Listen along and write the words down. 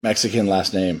Mexican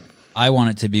last name. I want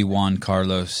it to be Juan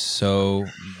Carlos so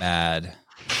bad.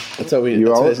 That's what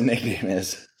his nickname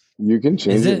is. You can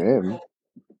change your name.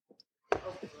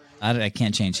 I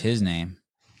can't change his name.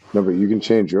 No, but you can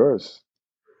change yours.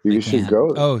 You should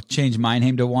go. Oh, change my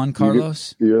name to Juan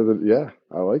Carlos? Yeah,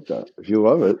 I like that. If you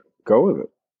love it, go with it.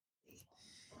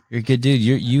 You're a good dude.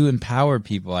 You empower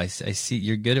people. I see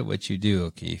you're good at what you do,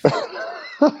 O'Keefe.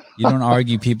 You don't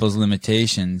argue people's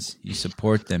limitations. You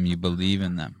support them. You believe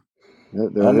in them.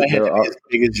 My head to be as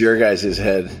big as your guys'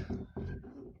 head.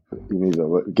 You need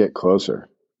to get closer.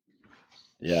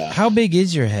 Yeah. How big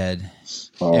is your head,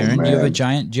 Aaron? Man. Do you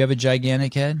have a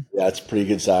gigantic head? Yeah, it's pretty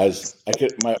good size.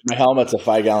 My helmet's a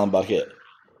 5-gallon bucket.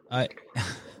 But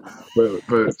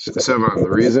Sevan, the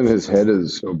reason his head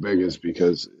is so big is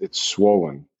because it's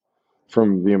swollen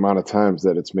from the amount of times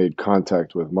that it's made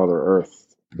contact with Mother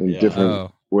Earth in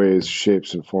different ways,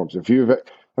 shapes, and forms.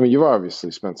 You've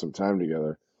obviously spent some time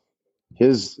together.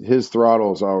 His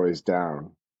throttle is always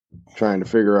down, trying to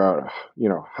figure out,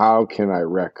 how can I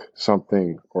wreck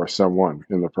something or someone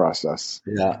in the process.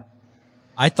 Yeah.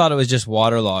 I thought it was just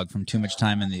waterlogged from too much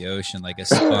time in the ocean, like a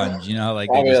sponge. They just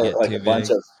get too big. Bunch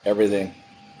of everything.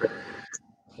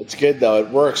 It's good though. It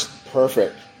works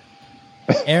perfect.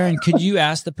 Aaron, could you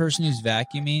ask the person who's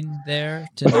vacuuming there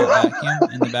to not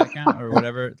vacuum in the background or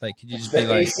whatever? Like, could you just be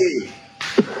like,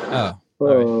 "Oh, all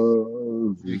right.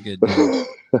 You're a good dude.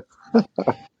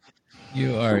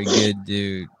 You are a good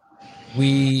dude."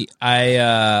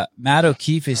 Matt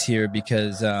O'Keefe is here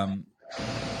because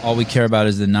all we care about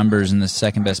is the numbers, and the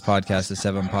second best podcast the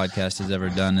Seven Podcast has ever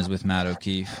done is with Matt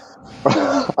O'Keefe.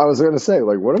 I was going to say,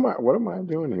 like, what am I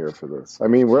doing here for this? I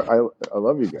mean, I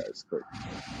love you guys, but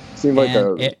it seemed like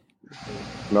an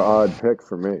odd pick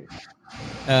for me.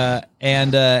 Aaron's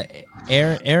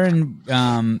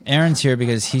here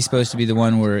because he's supposed to be the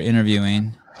one we're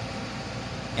interviewing.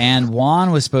 And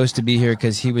Juan was supposed to be here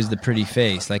because he was the pretty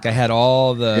face. Like, I had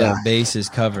all the bases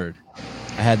covered.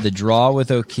 I had the draw with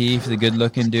O'Keefe, the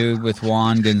good-looking dude with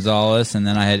Juan Gonzalez, and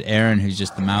then I had Aaron, who's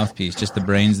just the mouthpiece, just the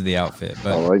brains of the outfit.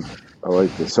 But I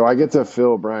like this. So I get to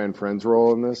fill Brian Friend's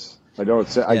role in this. I don't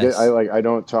say I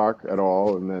don't talk at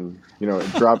all, and then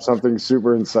drop something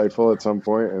super insightful at some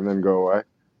point, and then go away.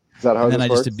 Is that how this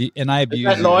works? I abuse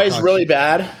that noise really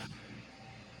bad.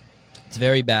 It's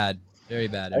very bad. Very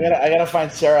bad. I gotta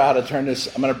find Sarah how to turn this.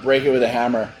 I'm gonna break it with a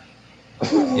hammer.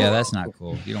 Yeah, that's not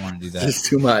cool. You don't want to do that. It's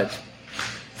too much.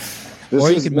 Or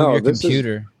you can move your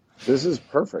computer. This is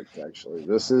perfect, actually.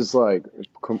 This is like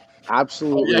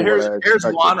absolutely. Yeah, here's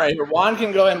Juan right here. Juan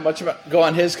can go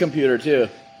on his computer too.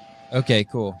 Okay,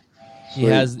 cool. He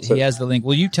has the link.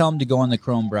 Will you tell him to go on the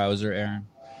Chrome browser, Aaron?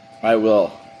 I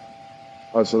will.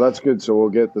 Oh, so that's good. So we'll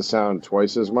get the sound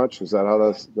twice as much. Is that how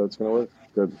that's going to work?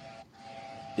 Good.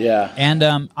 Yeah. And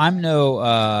I'm no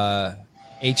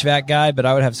HVAC guy, but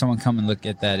I would have someone come and look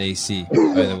at that AC.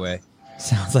 By the way,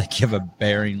 sounds like you have a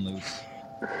bearing loose.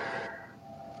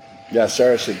 Yeah,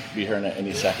 Sarah should be here in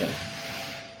any second.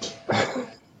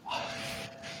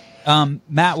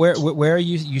 Matt, where are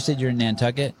you? You said you're in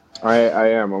Nantucket. I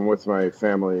am. I'm with my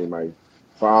family. My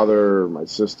father, my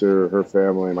sister, her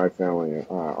family, my family.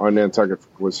 On Nantucket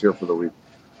was here for the week.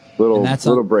 Little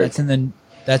break.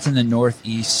 That's in the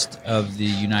northeast of the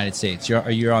United States.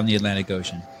 You're on the Atlantic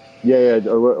Ocean. Yeah,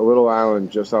 a little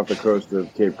island just off the coast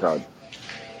of Cape Cod.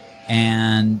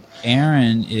 And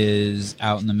Aaron is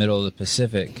out in the middle of the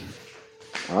Pacific.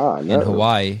 In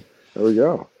Hawaii. There we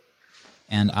go.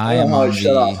 And I am on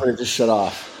shut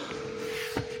off.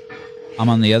 I'm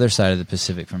on the other side of the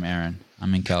Pacific from Aaron.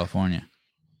 I'm in California.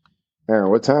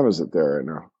 Aaron, what time is it there right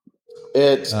now?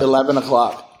 It's 11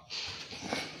 o'clock.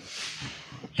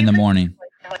 In the morning.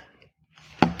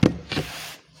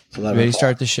 You ready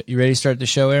to start the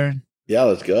show, Aaron? Yeah,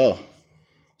 let's go.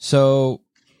 So,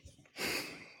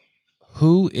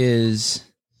 who is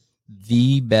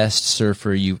the best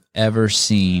surfer you've ever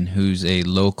seen who's a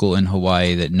local in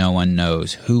Hawaii that no one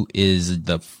knows? Who is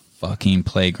the fucking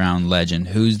playground legend?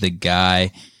 Who's the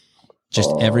guy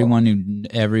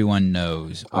everyone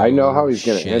knows? I know how he's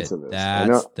going to answer this.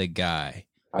 That's the guy.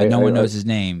 No one knows his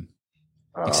name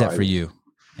except for you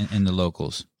and the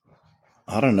locals.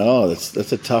 I don't know.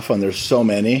 That's a tough one. There's so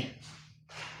many.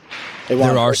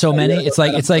 There are so many. It's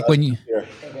like when you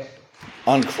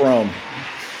on Chrome.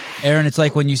 Aaron, it's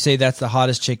like when you say that's the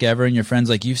hottest chick ever, and your friend's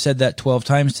like, you've said that 12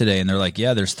 times today, and they're like,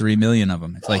 yeah, there's 3 million of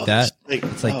them. It's like that.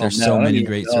 It's like there's so many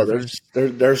great surfers.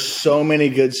 There's so many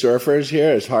good surfers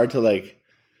here. It's hard to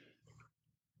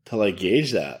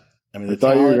gauge that. I mean, I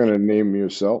thought you were going to name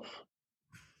yourself.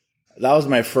 That was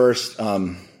my first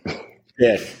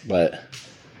pick, but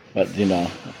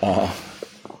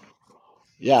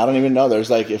Yeah, I don't even know.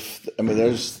 There's I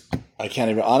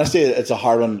can't even, honestly, it's a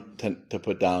hard one to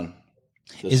put down.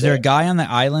 Is there a guy on the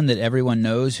island that everyone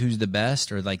knows who's the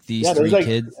best, or like these three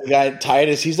kids? The guy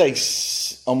Titus, he's like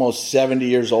almost 70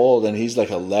 years old, and he's like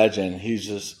a legend.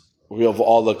 We have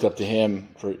all looked up to him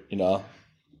for,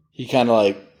 he kind of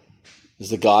like is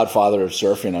the godfather of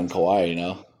surfing on Kauai,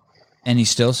 And he's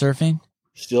still surfing?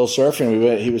 Still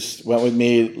surfing. He went with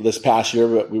me this past year,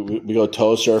 but we go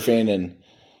tow surfing, and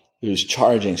he was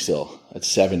charging still at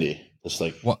 70. It's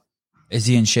like, what? Is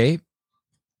he in shape?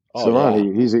 Oh, so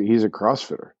yeah. He's a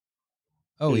CrossFitter.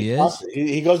 Oh, he is?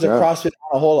 He goes to CrossFit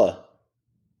Anahola.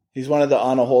 He's one of the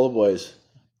Anahola boys.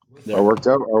 There. I worked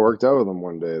out with him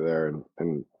one day there,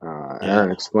 and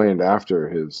Aaron explained after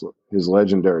his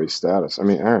legendary status. I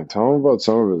mean, Aaron, tell him about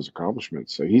some of his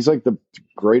accomplishments. So he's like the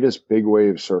greatest big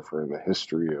wave surfer in the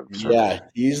history of surfing. Yeah,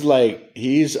 he's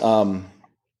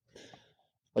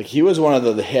he was one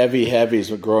of the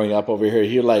heavies growing up over here.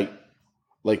 He like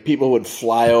people would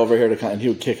fly over here to come, and he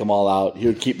would kick them all out. He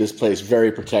would keep this place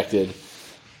very protected,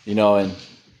 and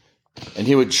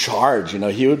he would charge.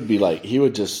 He would be like, he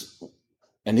would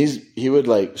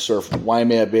like surf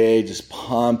Waimea Bay, just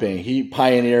pumping. He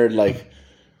pioneered like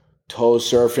tow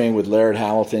surfing with Laird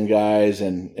Hamilton guys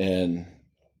and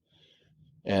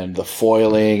the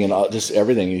foiling and just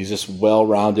everything. He's just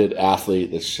well-rounded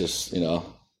athlete that's just,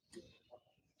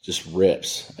 just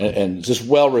rips and just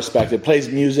well respected. Plays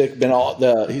music. Been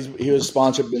been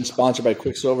sponsored by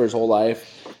Quicksilver his whole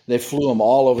life. They flew him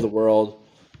all over the world.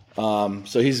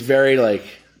 So he's very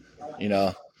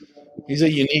he's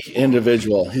a unique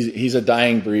individual. He's a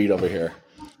dying breed over here.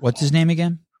 What's his name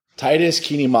again? Titus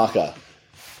Kinimaka.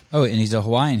 Oh, and he's a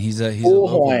Hawaiian. He's a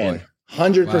Hawaiian.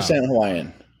 100%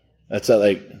 Hawaiian. That's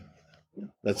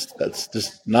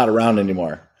just not around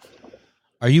anymore.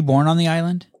 Are you born on the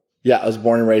island? Yeah, I was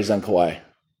born and raised on Kauai.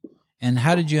 And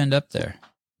how did you end up there?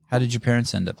 How did your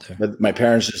parents end up there? My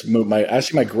parents just moved. My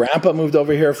grandpa moved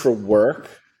over here for work,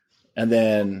 and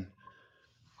then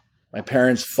my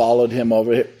parents followed him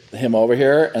over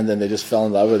here, and then they just fell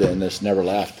in love with it and just never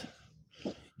left.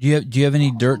 Do you have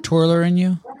any dirt twirler in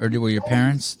you, or were your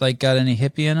parents got any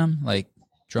hippie in them, like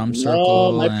drum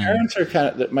circle? No, my parents are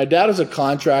kind of. My dad was a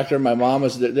contractor. My mom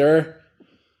was. They're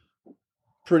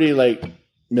pretty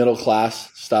middle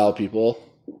class style people,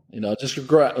 just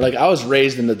I was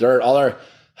raised in the dirt. All our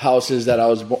houses that I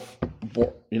was,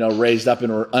 raised up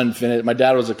in were unfinished. My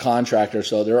dad was a contractor,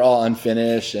 so they're all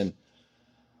unfinished, and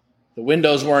the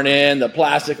windows weren't in. The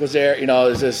plastic was there.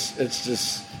 It's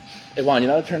just. Hey, Juan, you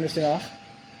know how to turn this thing off?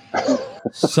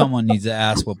 Someone needs an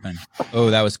ass whooping. Oh,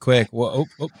 that was quick. Whoa,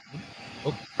 oh.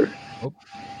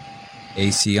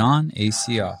 AC on,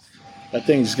 AC off. That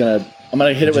thing's I'm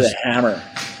gonna hit it with a hammer.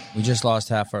 We just lost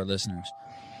half our listeners.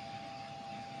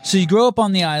 So you grew up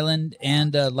on the island,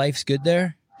 and life's good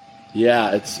there?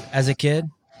 Yeah, as a kid?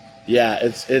 Yeah,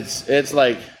 it's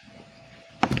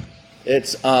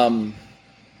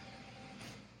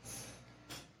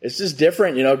just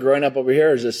different, growing up over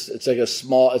here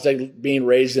it's like being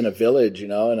raised in a village,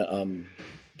 in a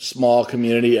small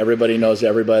community. Everybody knows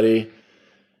everybody.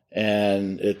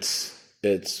 And it's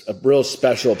a real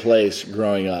special place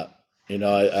growing up.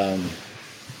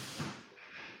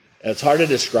 It's hard to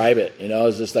describe it,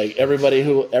 it's just like everybody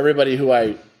who just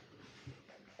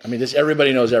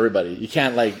everybody knows everybody. You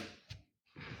can't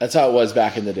that's how it was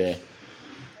back in the day.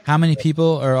 How many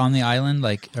people are on the island?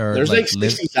 There's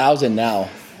 60,000 now.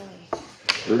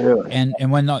 Really? And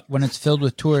when it's filled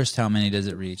with tourists, how many does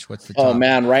it reach? What's the top? Oh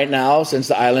man, right now, since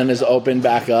the island is opened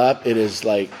back up, it is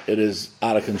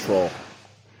out of control.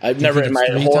 I've never in my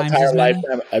whole entire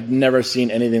lifetime, I've never seen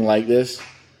anything like this.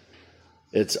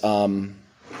 It's You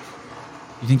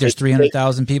think there's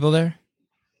 300,000 people there?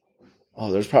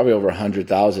 Oh, there's probably over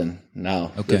 100,000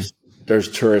 now. Okay.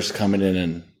 There's tourists coming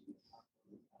in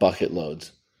bucket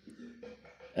loads.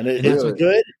 And it's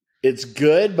good. It's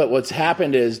good, but what's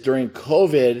happened is during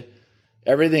COVID,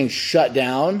 everything shut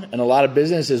down and a lot of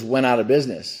businesses went out of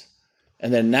business.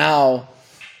 And then now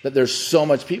that there's so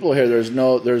much people here, there's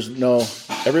no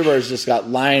everywhere's just got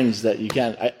lines that you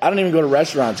can't. I don't even go to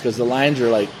restaurants because the lines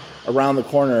are around the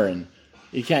corner and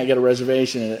you can't get a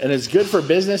reservation. And it's good for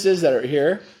businesses that are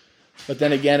here. But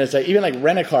then again, it's even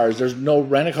rent-a-cars. There's no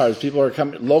rent-a-cars. People are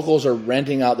coming. Locals are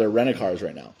renting out their rent-a-cars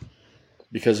right now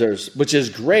which is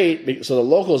great. So the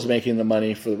locals making the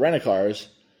money for the rent-a-cars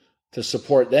to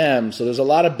support them. So there's a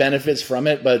lot of benefits from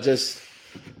it, but just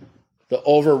the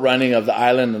overrunning of the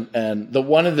island. And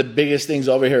one of the biggest things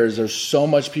over here is there's so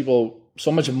much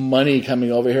money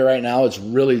coming over here right now. It's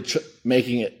really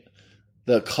making it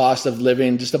the cost of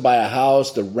living just to buy a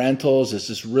house, the rentals. It's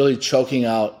just really choking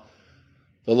out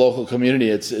the local community.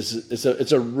 It's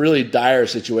a really dire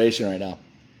situation right now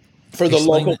for the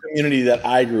local community that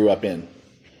I grew up in.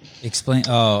 Explain.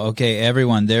 Oh, okay.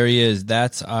 Everyone, there he is.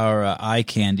 That's our eye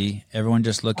candy. Everyone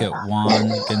just look at Juan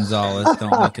Gonzalez.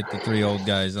 Don't look at the three old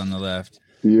guys on the left.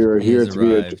 You're here to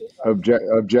be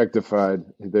objectified.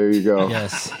 There you go.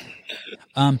 Yes.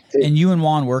 And you and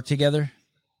Juan work together?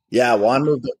 Yeah, Juan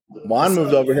moved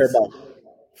over here about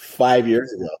 5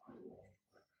 years ago.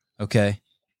 Okay.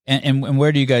 And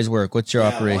where do you guys work? What's your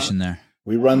operation there?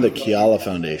 We run the Kiala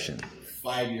Foundation.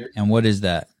 5 years. And what is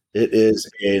that? It is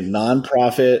a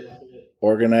nonprofit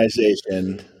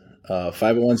organization,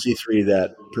 501c3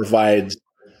 that provides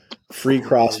free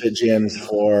CrossFit gyms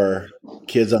for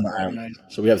kids on the island.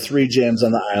 So we have 3 gyms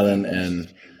on the island,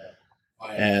 and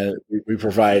we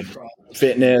provide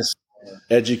fitness,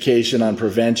 education on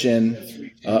prevention,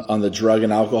 on the drug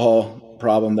and alcohol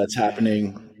problem that's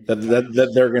happening that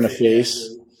they're going to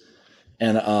face,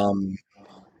 and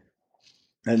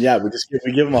yeah,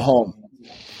 we give them a home.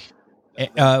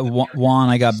 Juan,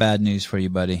 I got bad news for you,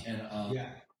 buddy.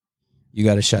 You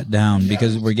got to shut down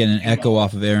because we're getting an echo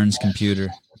off of Aaron's computer.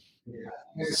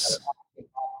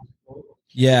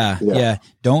 Yeah.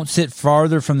 Don't sit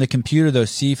farther from the computer though.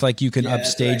 See if you can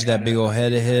upstage that big old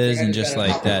head of his and just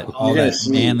like that, all that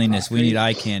manliness. We need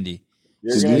eye candy.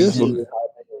 Did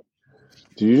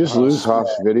you just lose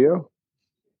Hoff's video?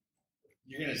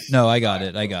 No, I got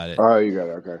it. Oh, you got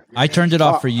it. Okay. I turned it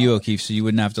off for you, O'Keefe, so you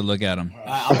wouldn't have to look at him.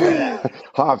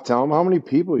 Hoff, tell them how many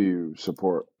people you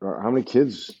support, or how many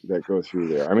kids that go through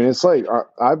there. I mean, it's like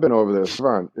I've been over there.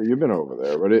 Stefan, you've been over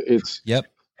there, but it's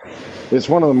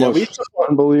one of the most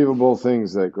unbelievable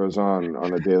things that goes on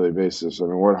a daily basis. I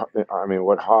mean,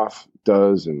 what Hoff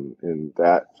does in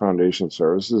that foundation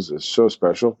services is so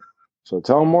special. So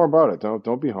tell them more about it.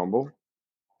 Don't be humble.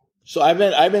 So I've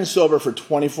been sober for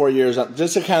 24 years.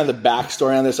 Just to kind of the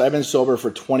backstory on this, I've been sober for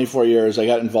 24 years. I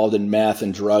got involved in meth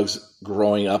and drugs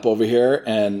growing up over here,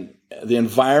 and the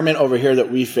environment over here that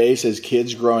we face as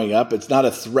kids growing up, it's not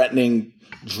a threatening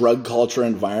drug culture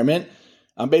environment.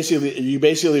 We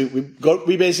basically go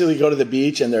to the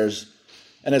beach, and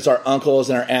it's our uncles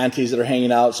and our aunties that are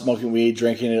hanging out, smoking weed,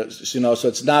 drinking it, so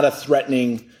it's not a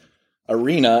threatening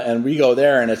arena, and we go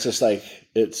there, and it's just like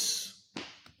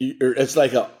it's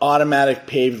like an automatic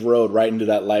paved road right into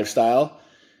that lifestyle.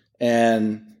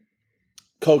 And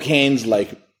cocaine's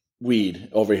like weed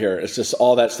over here. It's just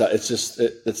all that stuff. It's just,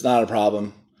 it's not a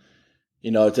problem.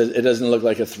 It doesn't look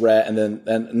like a threat.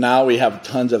 And now we have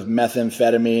tons of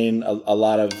methamphetamine, a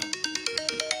lot of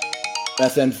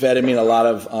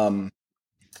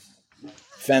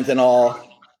fentanyl.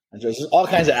 And there's all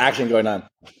kinds of action going on.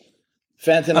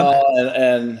 Fentanyl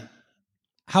and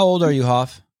how old are you,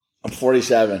 Hoff? I'm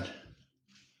 47.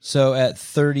 So at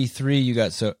 33, you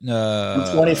got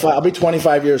I'm 25. I'll be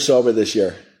 25 years sober this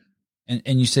year.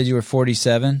 And you said you were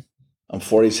 47? I'm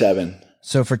 47.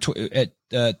 So at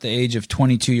the age of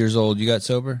 22 years old, you got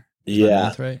sober? Yeah.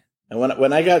 Math, right? And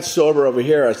when I got sober over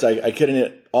here, it's like I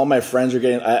couldn't. All my friends are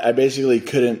getting. I basically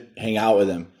couldn't hang out with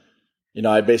them.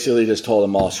 I basically just told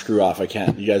them all, screw off. I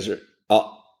can't. You guys are.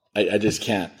 I just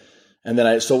can't. And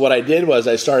then so what I did was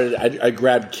I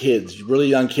grabbed kids, really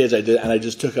young kids. I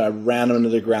ran them into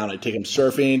the ground. I take them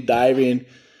surfing, diving,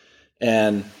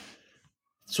 and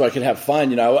so I could have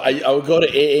fun. I would go to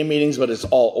AA meetings, but it's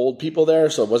all old people there,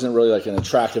 so it wasn't really like an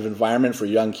attractive environment for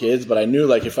young kids. But I knew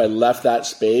like if I left that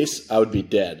space, I would be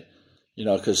dead.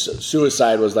 Because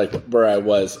suicide was like where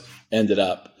I ended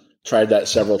up. Tried that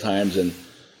several times, and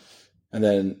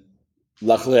then.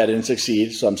 Luckily, I didn't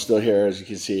succeed, so I'm still here, as you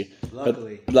can see.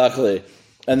 Luckily.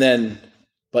 And then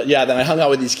I hung out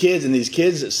with these kids, and these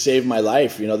kids saved my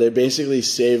life. They basically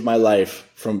saved my life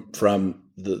from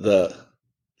the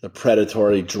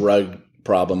predatory drug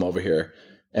problem over here.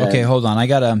 Okay, hold on. I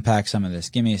got to unpack some of this.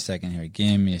 Give me a second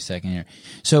here.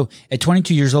 So at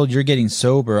 22 years old, you're getting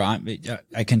sober. I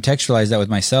contextualize that with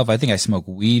myself. I think I smoked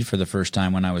weed for the first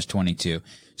time when I was 22.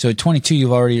 So at 22,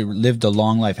 you've already lived a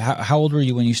long life. How old were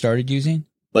you when you started using?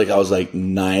 Like I was like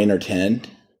 9 or 10.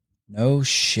 No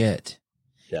shit.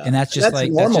 Yeah. And that's just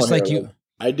like you.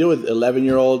 I do with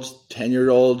 11-year-olds,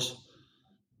 10-year-olds.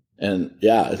 And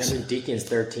yeah, Deacon's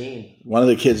 13. One of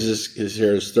the kids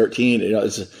is 13.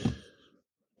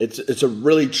 It's a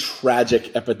really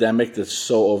tragic epidemic that's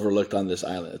so overlooked on this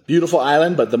island. Beautiful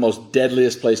island, but the most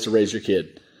deadliest place to raise your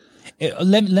kid.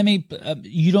 Let me.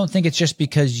 You don't think it's just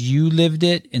because you lived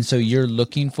it, and so you're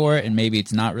looking for it, and maybe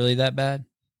it's not really that bad?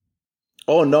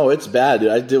 Oh no, it's bad,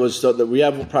 dude. We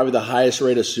have probably the highest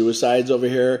rate of suicides over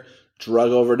here, drug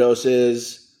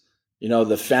overdoses.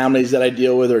 The families that I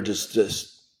deal with are just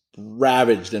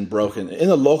ravaged and broken in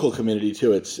the local community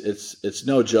too. It's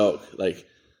no joke. Like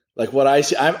what I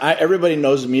see, everybody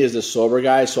knows me as the sober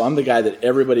guy. So I'm the guy that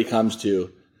everybody comes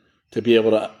to be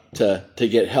able to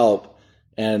get help.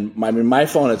 And my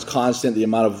phone, it's constant. The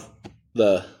amount of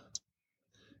the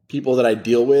people that I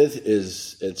deal with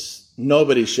it's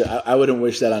nobody should. I wouldn't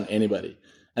wish that on anybody.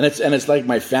 And it's like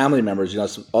my family members,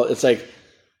 it's like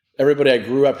everybody I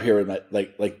grew up here with,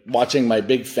 like watching my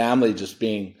big family just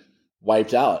being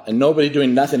wiped out and nobody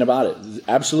doing nothing about it.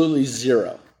 Absolutely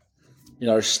zero.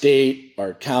 Our state,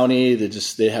 our county,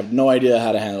 they have no idea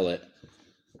how to handle it.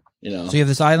 So you have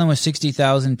this island with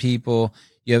 60,000 people.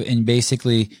 You have, and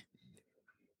basically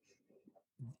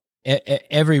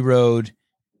every road,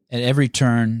 at every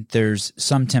turn, there's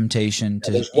some temptation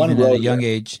to even at a young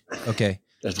age. Okay.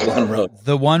 There's one road.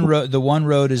 The one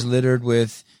road is littered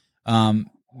with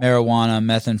marijuana,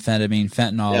 methamphetamine,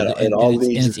 fentanyl,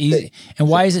 and it's easy. And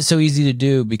why is it so easy to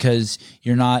do? Because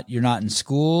you're not in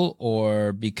school,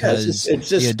 or because it's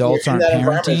just, the adults aren't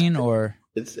parenting, or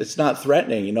it's not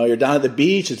threatening. You're down at the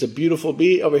beach. It's a beautiful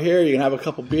beach over here. You can have a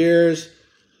couple beers,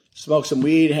 smoke some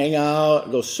weed, hang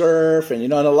out, go surf, and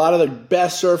and a lot of the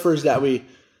best surfers that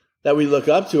we look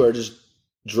up to are just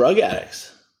drug addicts.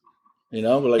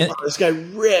 We're like, wow, this guy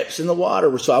rips in the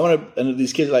water. So I want to, and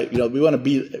these kids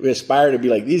we aspire to be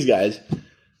like these guys,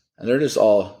 and they're just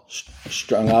all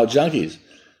strung out junkies.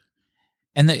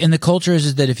 And the culture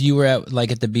is that if you were at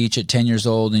the beach at 10 years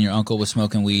old and your uncle was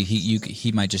smoking weed,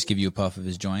 he might just give you a puff of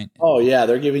his joint. Oh yeah,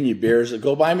 they're giving you beers.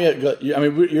 Go buy me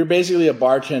you're basically a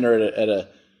bartender at a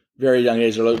very young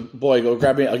age. They're like, boy, go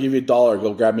grab me. I'll give you $1.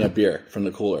 Go grab me a beer from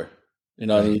the cooler.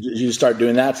 And you start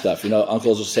doing that stuff.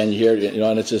 Uncles will send you here.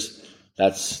 And it's just.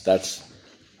 That's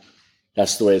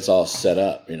the way it's all set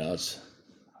up, It's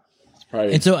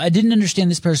probably. And so I didn't understand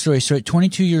this part of the story. So at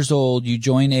 22 years old, you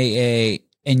join AA,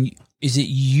 and is it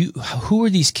you? Who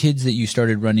were these kids that you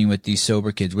started running with? These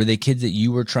sober kids? Were they kids that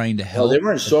you were trying to help? No, they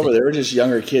weren't sober. They were just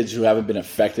younger kids who haven't been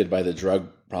affected by the drug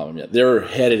problem yet. They were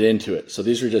headed into it. So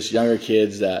these were just younger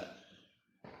kids that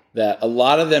a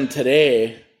lot of them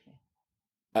today.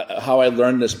 How I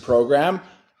learned this program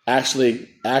actually.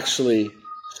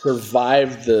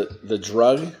 Survived the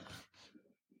drug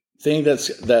thing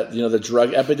the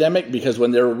drug epidemic, because when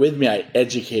they were with me, I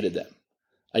educated them.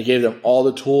 I gave them all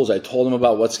the tools. I told them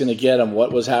about what's going to get them,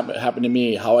 what was happened to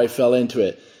me, how I fell into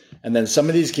it. And then some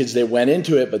of these kids, they went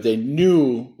into it, but they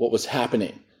knew what was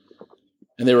happening,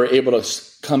 and they were able to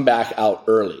come back out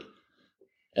early,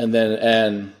 and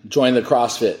join the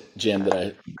CrossFit gym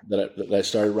that I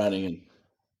started running.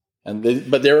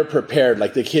 But they were prepared.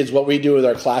 Like the kids, what we do with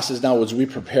our classes now is we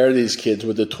prepare these kids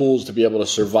with the tools to be able to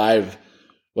survive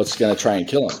what's going to try and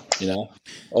kill them,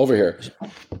 over here.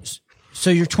 So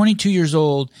you're 22 years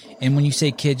old, and when you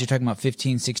say kids, you're talking about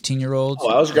 15, 16-year-olds? Oh,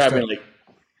 I was grabbing like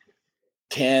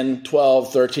 10,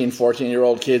 12, 13,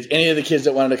 14-year-old kids. Any of the kids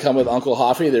that wanted to come with Uncle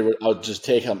Hoffy, I would just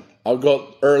take them. I would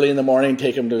go early in the morning,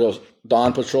 take them to go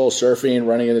dawn patrol, surfing,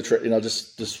 running in the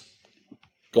just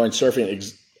going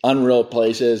surfing. Unreal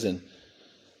places. And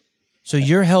so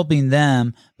you're helping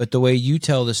them, but the way you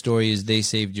tell the story is they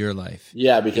saved your life.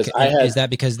 Yeah, because is that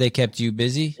because they kept you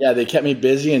busy? Yeah, they kept me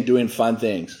busy and doing fun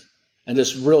things, and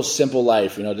just real simple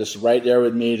life. Just right there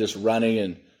with me, just running,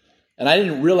 and I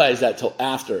didn't realize that till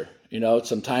after.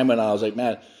 Some time went on. I was like,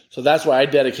 man. So that's why I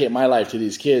dedicate my life to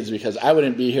these kids, because I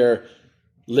wouldn't be here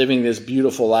living this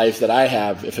beautiful life that I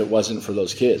have if it wasn't for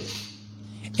those kids.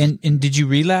 And did you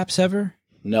relapse ever?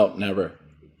 No, never.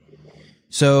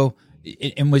 So,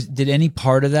 did any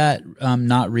part of that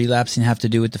not relapsing have to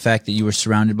do with the fact that you were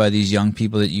surrounded by these young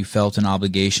people that you felt an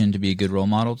obligation to be a good role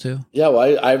model to? Yeah,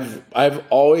 well, I've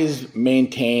always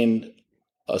maintained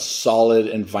a solid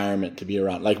environment to be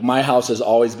around. Like my house has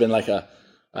always been like a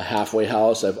halfway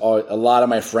house. A lot of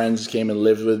my friends came and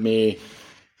lived with me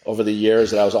over the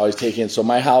years that I was always taking. So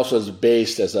my house was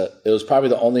based it was probably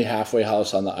the only halfway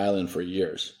house on the island for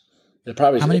years. It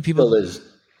probably How many people still is.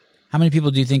 How many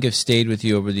people do you think have stayed with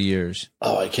you over the years?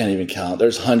 Oh, I can't even count.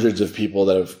 There's hundreds of people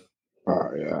that have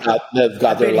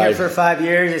got their been life. Here for 5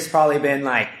 years. It's probably been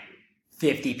like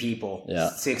 50 people,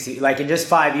 60, like in just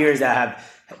 5 years that have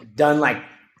done like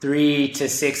 3 to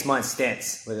 6 month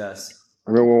stints with us.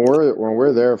 I mean, when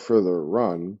we're there for the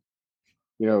run,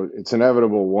 it's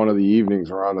inevitable. One of the evenings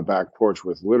we're on the back porch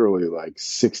with literally like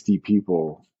 60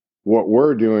 people. What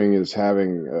we're doing is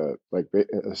having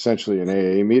essentially an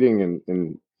AA meeting,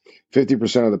 and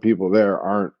 50% of the people there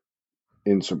aren't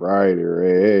in sobriety or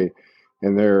AA,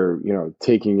 and they're,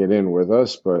 taking it in with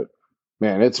us. But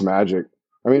man, it's magic.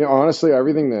 I mean, honestly,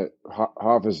 everything that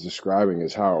Hoff is describing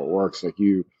is how it works. Like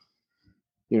you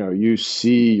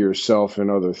see yourself in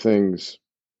other things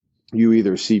you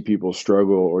either see people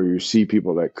struggle or you see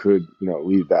people that could,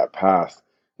 leave that path,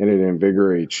 and it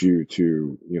invigorates you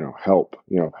to, help,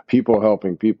 people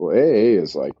helping people. AA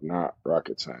is like not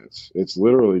rocket science. It's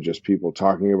literally just people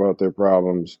talking about their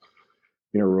problems,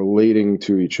 relating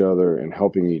to each other and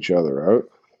helping each other out.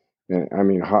 And I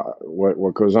mean,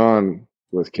 what goes on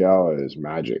with Keala is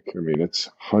magic. I mean, it's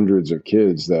hundreds of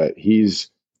kids that he's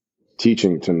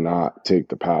teaching to not take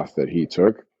the path that he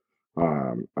took.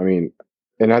 I mean,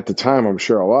 and at the time, I'm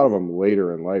sure a lot of them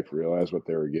later in life realized what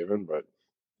they were given, but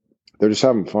they're just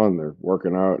having fun. They're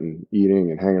working out and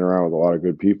eating and hanging around with a lot of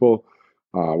good people.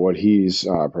 What he's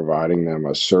providing them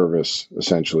a service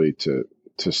essentially to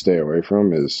stay away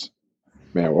from is,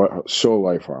 man, so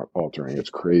life altering. It's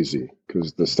crazy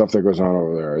because the stuff that goes on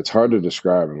over there, it's hard to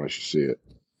describe unless you see it.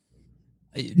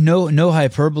 No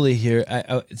hyperbole here.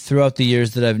 Throughout the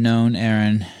years that I've known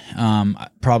Aaron,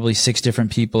 probably 6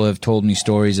 different people have told me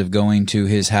stories of going to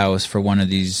his house for one of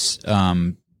these,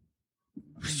 I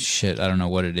don't know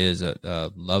what it is,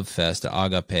 a love fest, a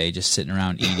agape, just sitting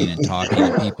around eating and talking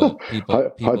to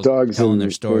people hot dogs telling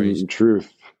their stories. And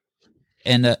truth.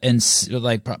 And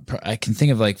like, I can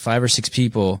think of like 5 or 6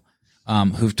 people,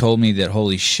 who've told me that,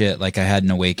 holy shit, like I had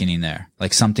an awakening there.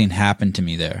 Like something happened to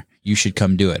me there. You should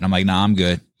come do it. And I'm like, nah, I'm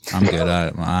good. I'm good.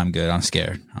 I'm good. I'm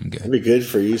scared. I'm good. It'd be good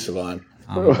for you, Savon.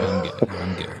 I'm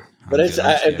good. But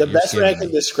the best way I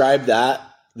can describe that,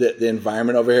 the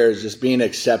environment over here is just being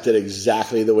accepted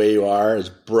exactly the way you are, as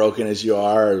broken as you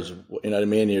are, as, you know what I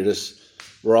mean?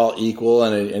 We're all equal,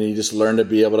 and you just learn to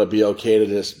be able to be okay to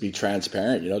just be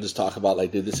transparent, just talk about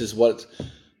like, dude, this is what,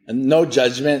 and no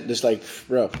judgment, just like,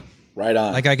 bro, right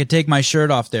on. Like I could take my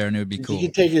shirt off there and it would be cool. You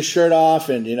could take your shirt off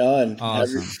and, and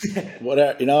awesome.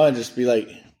 Whatever, and just be like,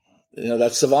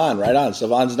 that's Savon, right on.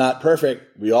 Savon's not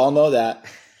perfect. We all know that.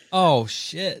 Oh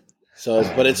shit. So,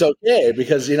 but it's okay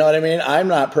because you know what I mean? I'm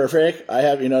not perfect. I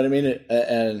have, you know what I mean?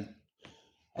 And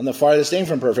I'm the farthest thing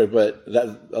from perfect, but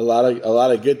that a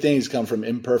lot of good things come from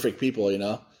imperfect people,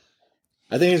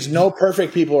 I think it's no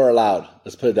perfect people are allowed.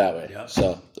 Let's put it that way. Yeah.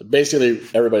 So basically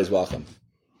everybody's welcome.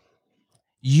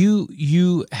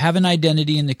 You have an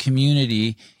identity in the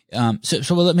community.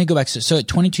 So let me go back. So at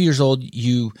 22 years old,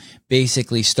 you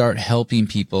basically start helping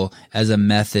people as a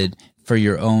method for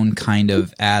your own kind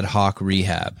of ad hoc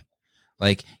rehab.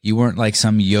 Like you weren't like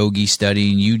some yogi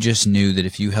studying. You just knew that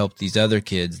if you helped these other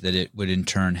kids, that it would in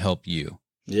turn help you.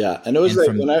 Yeah. And it was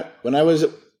when I was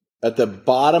at the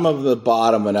bottom of the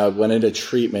bottom, when I went into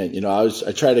treatment,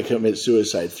 I tried to commit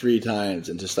suicide 3 times,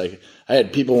 and just like I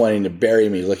had people wanting to bury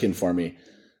me, looking for me.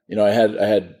 I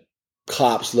had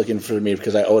cops looking for me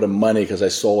because I owed them money because I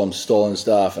sold them stolen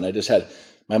stuff. And I just had,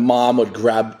 my mom would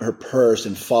grab her purse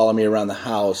and follow me around the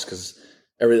house because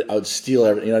I would steal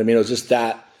everything. You know what I mean? It was just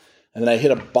that. And then I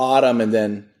hit a bottom, and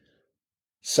then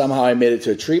somehow I made it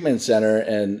to a treatment center,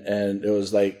 and it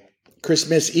was like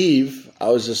Christmas Eve. I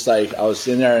was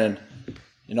sitting there, and,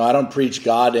 I don't preach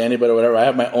God to anybody or whatever. I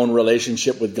have my own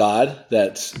relationship with God.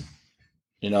 That's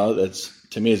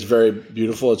to me, it's very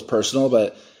beautiful. It's personal,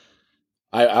 but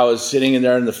I was sitting in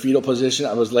there in the fetal position.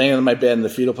 I was laying on my bed in the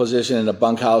fetal position in a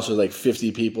bunkhouse with like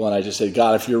 50 people. And I just said,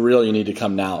 God, if you're real, you need to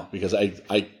come now, because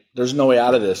there's no way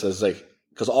out of this. I was like,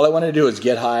 because all I wanted to do is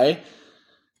get high,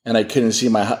 and I couldn't see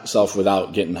myself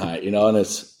without getting high, and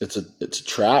it's a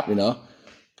trap,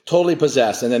 totally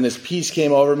possessed. And then this peace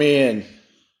came over me, and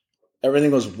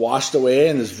everything was washed away.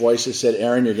 And this voice just said,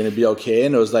 Aaron, you're going to be okay.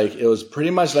 And it was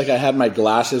pretty much like I had my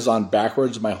glasses on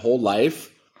backwards my whole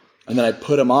life. And then I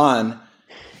put them on,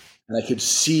 and I could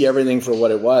see everything for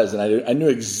what it was. And I knew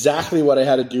exactly what I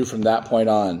had to do from that point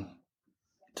on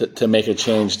to make a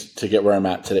change to get where I'm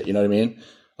at today. You know what I mean?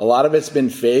 A lot of it's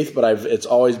been faith, but it's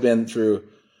always been through,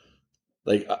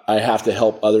 like, I have to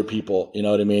help other people, you know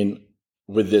what I mean,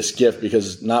 with this gift,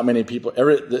 because not many people,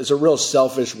 it's a real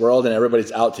selfish world, and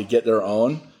everybody's out to get their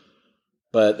own.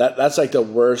 But that's like the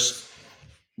worst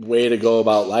way to go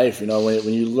about life. When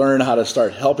you learn how to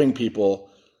start helping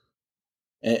people,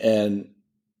 and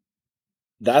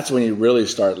that's when you really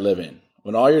start living.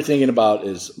 When all you're thinking about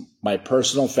is my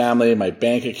personal family, my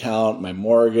bank account, my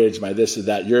mortgage, my this and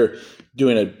that, you're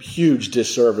doing a huge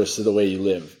disservice to the way you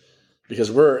live.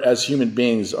 Because we're, as human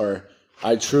beings,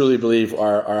 I truly believe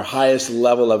our highest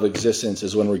level of existence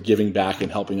is when we're giving back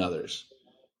and helping others.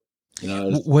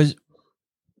 Was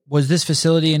this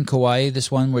facility in Kauai, this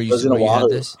one where you had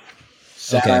this?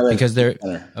 Okay, because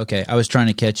okay, I was trying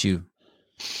to catch you.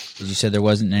 Because you said there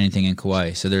wasn't anything in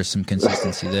Kauai, so there's some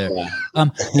consistency there.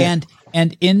 Yeah.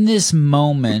 And in this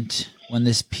moment, when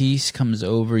this peace comes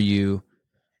over you,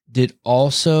 did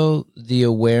also the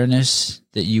awareness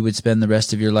that you would spend the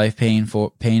rest of your life paying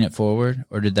it forward,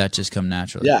 or did that just come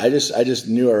naturally? Yeah, I just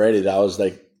knew already that was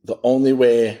like the only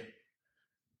way.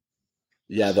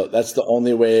 Yeah, that's the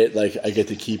only way. Like I get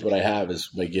to keep what I have is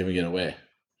by giving it away.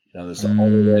 You know, that's the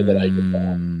only way that I get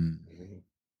to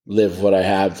live what I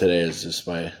have today is just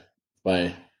by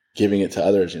giving it to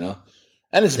others. You know,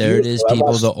 and it's there. Beautiful. It is,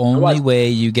 people. The only way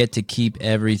you get to keep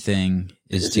everything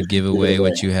is to give away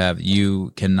what you have.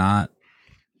 You cannot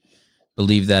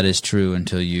believe that is true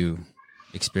until you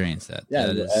experience that. Yeah,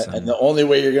 and the only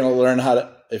way you're going to learn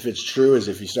if it's true is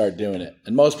if you start doing it.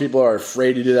 And most people are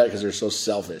afraid to do that because they're so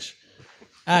selfish.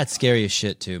 It's scary as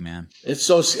shit too, man. It's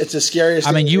the scariest.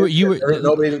 I mean, you were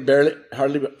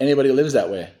hardly anybody lives that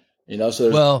way. You know,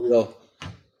 so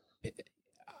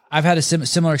I've had a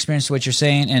similar experience to what you're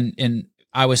saying, and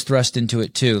I was thrust into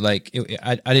it too. Like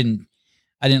I didn't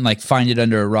like find it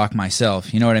under a rock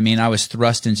myself. You know what I mean? I was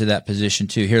thrust into that position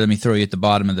too. Here, let me throw you at the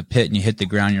bottom of the pit, and you hit the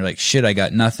ground. You're like, shit, I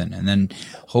got nothing. And then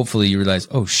hopefully you realize,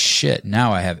 oh shit,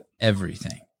 now I have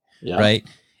everything. Yeah. Right?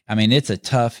 I mean, it's a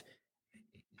tough.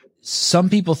 Some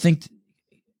people think.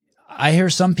 I hear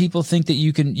some people think that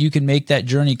you can make that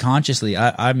journey consciously.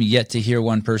 I'm yet to hear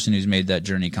one person who's made that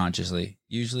journey consciously.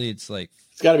 Usually, it's like.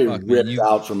 It's got to be ripped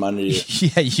out from under you.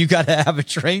 Yeah, you got to have a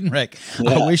train wreck.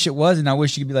 Yeah. I wish it was, and I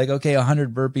wish you could be like, okay,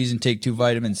 100 burpees and take 2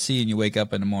 vitamin C, and you wake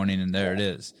up in the morning and there it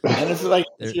is. And it's like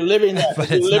if you're living that, but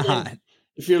it's not.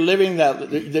 If you're living that,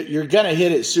 you're gonna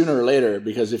hit it sooner or later.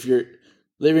 Because if you're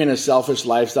living a selfish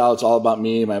lifestyle, it's all about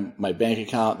me, my bank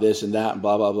account, this and that, and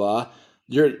blah blah blah.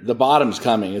 The bottom's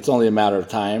coming. It's only a matter of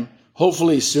time.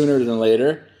 Hopefully sooner than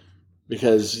later,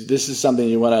 because this is something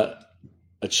you want to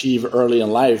achieve early in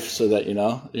life so that, you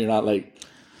know, you're not like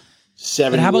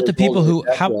 70. But how about the people who,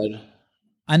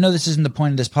 I know this isn't the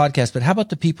point of this podcast, but how about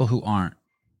the people who aren't?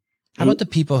 How about the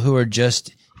people who are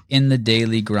just in the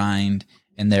daily grind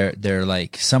and they're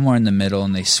like somewhere in the middle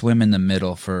and they swim in the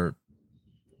middle for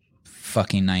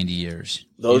fucking 90 years?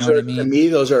 Those are, to me,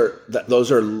 those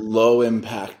are low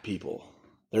impact people.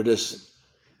 They're just,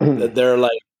 they're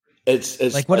like, it's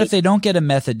like, what if they don't get a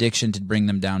meth addiction to bring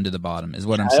them down to the bottom is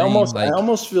what I'm saying. I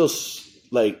almost feel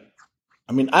like,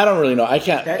 I mean, I don't really know. I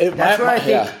can't. That's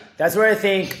where I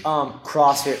think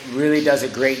CrossFit really does a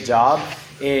great job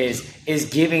is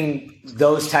giving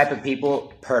those type of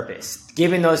people purpose,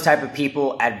 giving those type of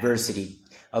people adversity,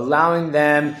 allowing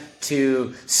them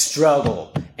to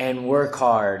struggle and work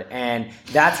hard. And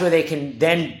that's where they can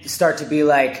then start to be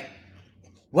like,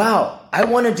 wow, I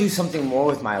want to do something more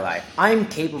with my life. I'm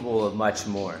capable of much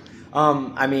more.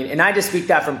 I mean, and I just speak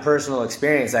that from personal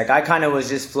experience. Like I kind of was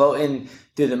just floating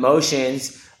through the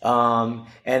motions, and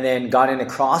then got into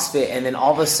CrossFit, and then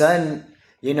all of a sudden,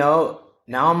 you know,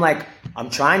 now I'm like, I'm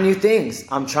trying new things.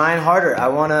 I'm trying harder. I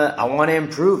wanna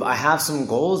improve. I have some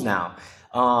goals now.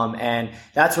 And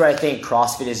that's where I think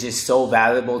CrossFit is just so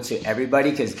valuable to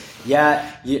everybody. Cause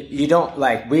you don't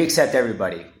like, we accept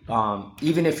everybody.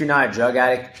 Even if you're not a drug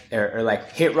addict or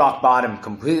like hit rock bottom,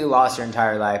 completely lost your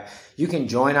entire life, you can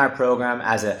join our program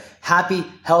as a happy,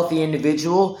 healthy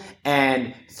individual.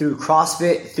 And through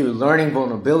CrossFit, through learning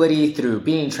vulnerability, through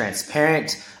being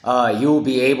transparent, you will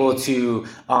be able to,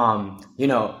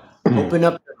 open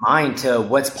up your mind to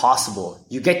what's possible.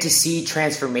 You get to see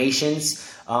transformations.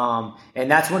 And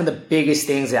that's one of the biggest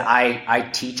things that I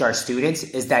teach our students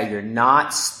is that you're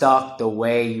not stuck the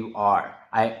way you are.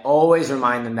 I always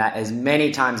remind them that as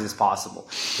many times as possible.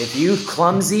 If you're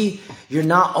clumsy, you're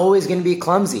not always going to be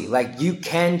clumsy. Like you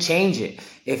can change it.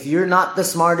 If you're not the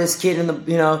smartest kid in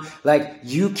the, like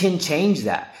you can change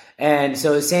that. And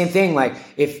so the same thing, like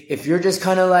if you're just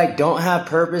kind of like, don't have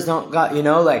purpose, go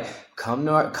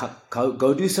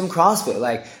do some CrossFit.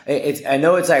 Like I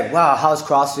know it's like, wow, how's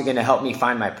CrossFit going to help me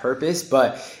find my purpose?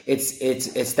 But it's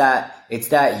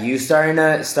that you starting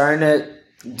to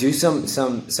do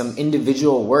some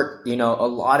individual work. You know, a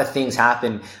lot of things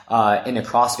happen in a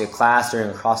CrossFit class or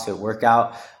in a CrossFit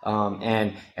workout,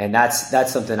 and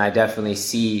that's something I definitely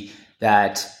see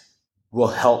that will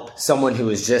help someone who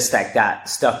is just like that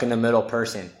stuck in the middle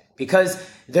person, because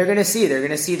they're gonna see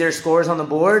their scores on the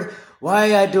board.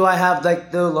 Why do I have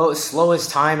like the slowest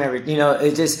time ever? You know,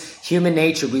 it's just human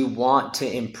nature. We want to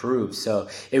improve, so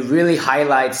it really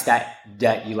highlights that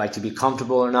you like to be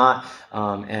comfortable or not,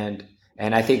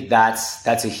 and I think that's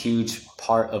a huge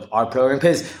part of our program,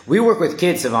 because we work with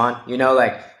kids, Savon, you know,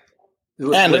 like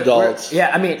and adults.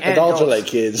 Yeah, I mean, adults are like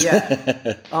kids.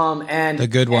 Yeah, and the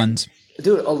good ones.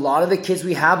 Dude, a lot of the kids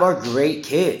we have are great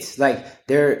kids. Like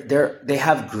they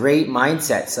have great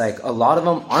mindsets. Like a lot of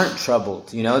them aren't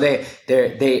troubled. You know,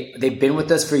 they've been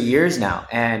with us for years now,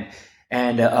 and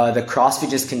And the CrossFit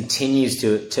just continues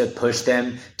to push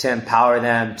them, to empower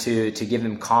them, to give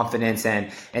them confidence and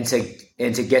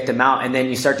to get them out. And then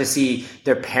you start to see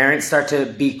their parents start to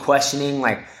be questioning,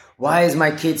 like, why is my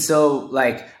kid so,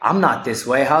 like, I'm not this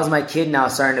way. How's my kid now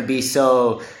starting to be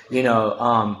so,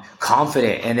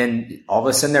 confident? And then all of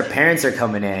a sudden their parents are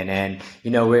coming in, and,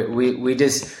 we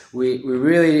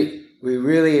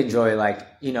really enjoy, like,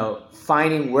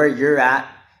 finding where you're at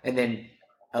and then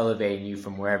elevating you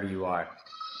from wherever you are.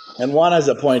 And Juan has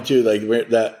a point too, like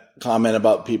that comment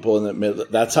about people in the middle.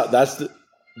 That's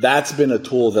been a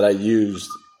tool that I used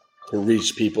to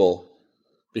reach people,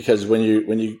 because when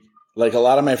you like, a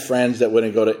lot of my friends that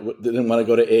didn't want to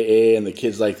go to AA and the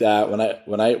kids like that,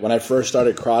 when I first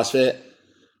started CrossFit,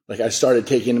 like, I started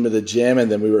taking them to the gym,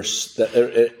 and then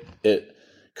it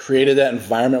created that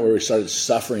environment where we started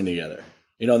suffering together.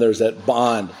 There was that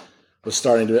bond was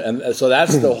starting to, and so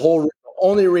that's the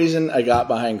only reason I got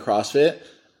behind CrossFit,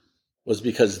 was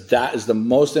because that is the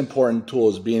most important tool,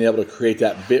 is being able to create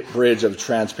that bridge of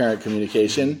transparent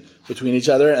communication between each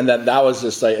other. And that was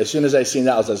just like, as soon as I seen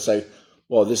that, I was just like,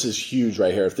 well, this is huge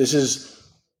right here. If this is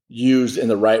used in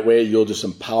the right way, you'll do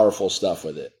some powerful stuff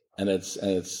with it. And it's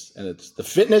the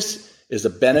fitness is the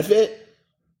benefit,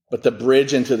 but the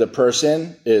bridge into the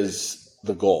person is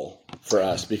the goal for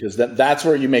us, because that's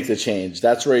where you make the change.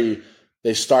 That's where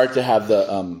they start to have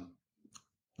the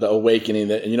awakening,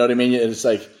 that, you know what I mean? It's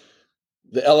like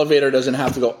the elevator doesn't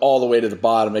have to go all the way to the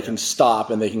bottom. It can stop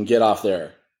and they can get off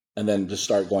there and then just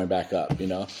start going back up,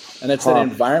 and it's an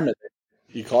environment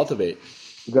that you cultivate.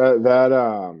 That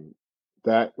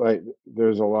like,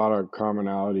 there's a lot of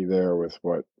commonality there with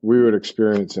what we would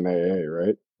experience in AA,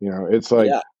 right? It's like,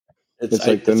 it's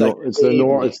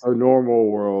the normal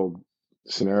world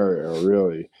scenario,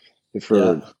 really,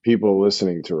 for people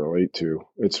listening to relate to.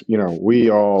 It's,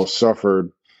 we all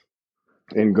suffered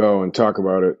and go and talk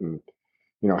about it, and,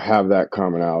 have that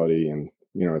commonality, and,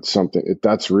 it's something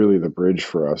that's really the bridge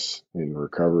for us in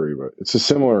recovery. But it's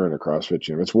similar in a CrossFit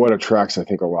gym. It's what attracts, I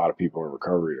think, a lot of people in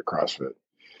recovery to CrossFit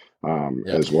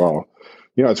as well.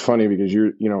 It's funny because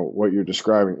what you're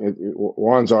describing,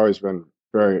 Juan's always been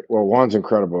Juan's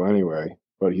incredible anyway,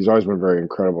 but he's always been very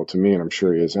incredible to me, and I'm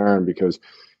sure he is Aaron, because,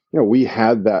 we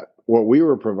had that, what we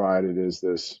were provided is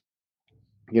this,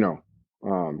 we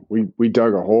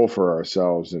dug a hole for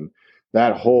ourselves, and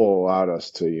that hole allowed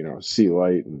us to, see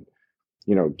light and,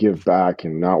 give back,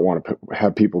 and not want to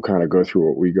have people kind of go through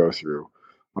what we go through,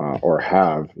 or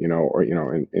have,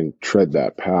 and tread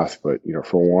that path. But,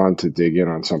 for Juan to dig in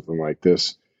on something like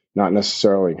this, not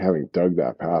necessarily having dug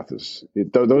that path,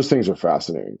 those things are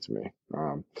fascinating to me.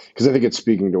 Because I think it's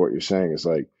speaking to what you're saying, is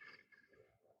like,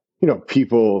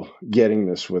 people getting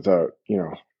this without,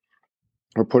 or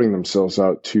putting themselves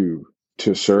out to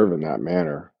serve in that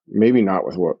manner. Maybe not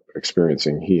with what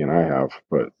experiencing he and I have,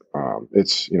 but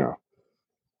it's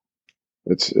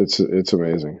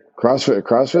amazing.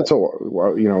 CrossFit's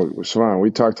Savan,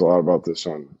 we talked a lot about this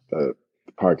on the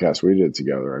podcast we did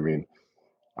together. I mean,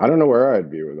 I don't know where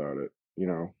I'd be without it.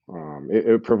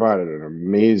 It provided an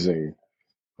amazing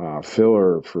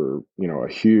filler for, a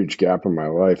huge gap in my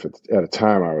life at a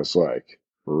time I was like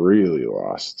really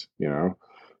lost, so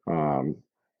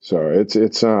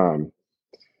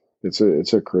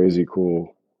it's a crazy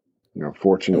cool,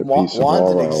 fortunate piece of all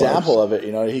Juan's of an our example lives. of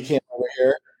it. He came over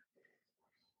here.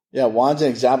 Yeah, Juan's an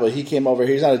example. He came over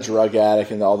here. He's not a drug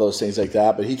addict and all those things like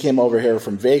that, but he came over here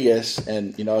from Vegas,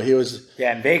 and he was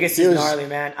Vegas is gnarly,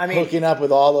 man. I mean, hooking up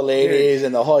with all the ladies,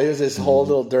 and he was this whole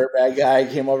little dirtbag guy.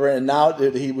 He came over, and now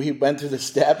he went through the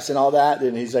steps and all that,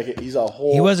 and he's a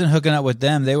whole. He wasn't hooking up with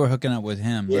them; they were hooking up with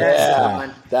him.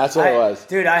 Yeah, that's what it was,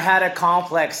 dude. I had a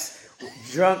complex.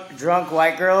 Drunk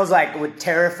white girls would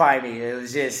terrify me. It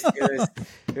was just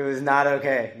it was not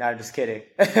okay. No, just kidding.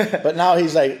 But now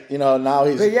he's like, now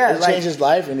he's changed his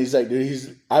life, and he's like,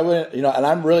 dude, I wouldn't, and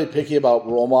I'm really picky about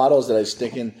role models that I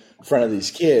stick in front of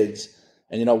these kids.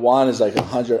 And Juan is like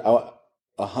 100.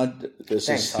 This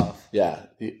Thanks, is tough. Yeah,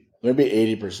 maybe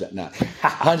 80%, not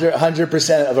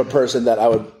 100% of a person that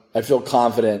I feel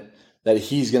confident that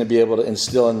he's going to be able to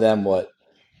instill in them what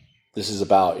this is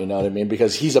about, you know what I mean?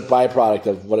 Because he's a byproduct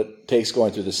of what it takes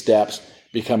going through the steps,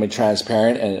 becoming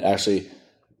transparent, and actually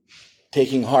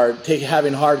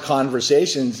having hard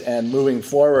conversations and moving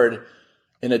forward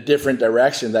in a different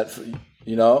direction that,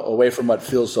 away from what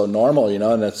feels so normal,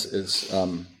 and it's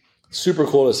super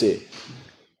cool to see.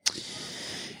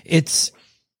 It's,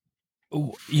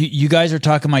 you guys are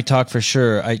talking my talk for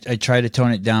sure. I try to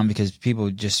tone it down because people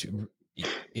just,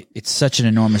 it's such an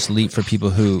enormous leap for people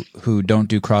who don't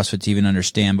do CrossFit to even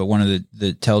understand. But one of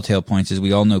the telltale points is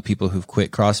we all know people who've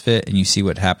quit CrossFit, and you see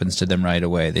what happens to them right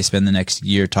away. They spend the next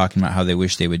year talking about how they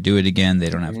wish they would do it again. They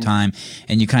don't have time,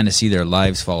 and you kind of see their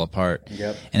lives fall apart.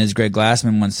 Yep. And as Greg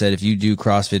Glassman once said, if you do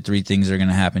CrossFit, 3 things are going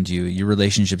to happen to you. Your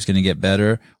relationship's going to get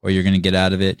better, or you're going to get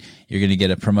out of it. You're going to get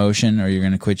a promotion, or you're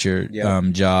going to quit your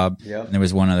job. Yep. And there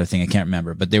was one other thing I can't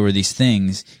remember, but there were these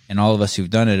things, and all of us who've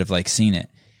done it have like seen it.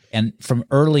 And from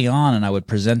early on, and I would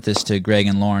present this to Greg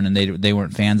and Lauren, and they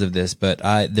weren't fans of this, but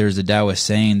there's a Taoist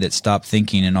saying that stop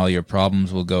thinking and all your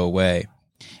problems will go away.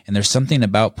 And there's something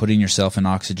about putting yourself in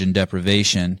oxygen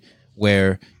deprivation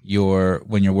where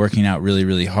when you're working out really,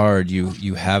 really hard,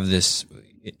 you have this,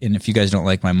 and if you guys don't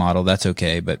like my model, that's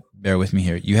okay, but bear with me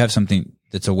here. You have something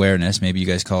that's awareness, maybe you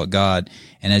guys call it God,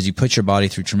 and as you put your body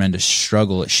through tremendous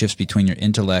struggle, it shifts between your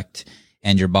intellect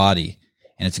and your body.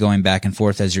 And it's going back and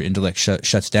forth as your intellect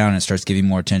shuts down and it starts giving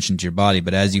more attention to your body.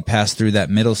 But as you pass through that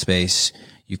middle space,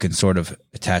 you can sort of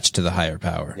attach to the higher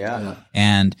power. Yeah.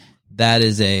 And that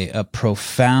is a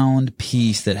profound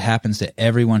piece that happens to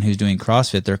everyone who's doing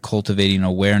CrossFit. They're cultivating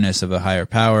awareness of a higher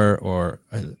power, or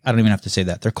I don't even have to say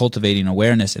that. They're cultivating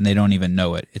awareness and they don't even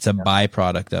know it. It's a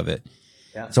byproduct of it.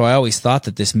 Yeah. So I always thought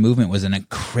that this movement was a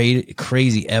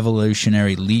crazy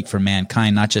evolutionary leap for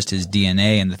mankind, not just his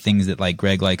DNA and the things that like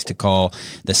Greg likes to call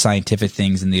the scientific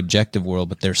things in the objective world,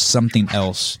 but there's something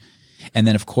else. And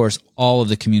then of course, all of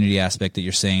the community aspect that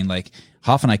you're saying, like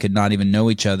Hoff and I could not even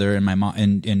know each other, and my mom,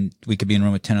 and we could be in a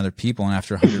room with 10 other people, and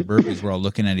after 100 burpees, we're all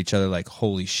looking at each other like,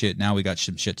 holy shit, now we got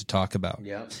some shit to talk about.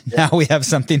 Yeah. Now we have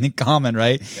something in common,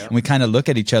 right? Yep. And we kind of look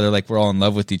at each other like we're all in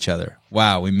love with each other.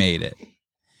 Wow, we made it.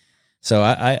 So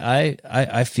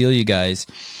I feel you guys.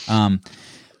 I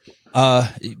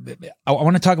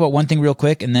want to talk about one thing real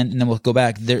quick, and then we'll go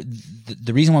back.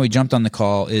 The reason why we jumped on the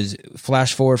call is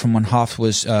flash forward from when Hoff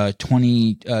was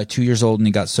 22 years old and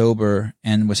he got sober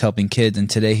and was helping kids, and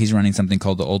today he's running something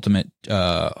called the Ultimate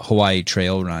Hawaii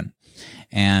Trail Run.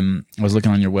 And I was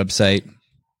looking on your website.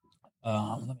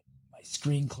 Let me my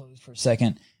screen closed for a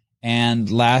second. And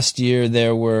last year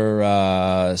there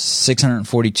were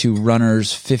 642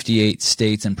 runners, 58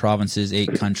 states and provinces,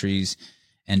 8 countries,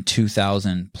 and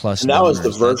 2,000 plus. And that was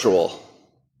the virtual.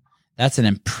 That's an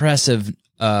impressive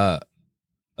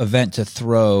event to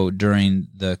throw during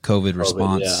the COVID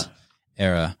response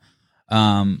era.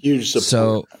 Huge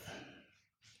support.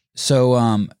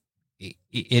 So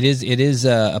it is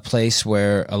a place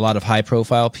where a lot of high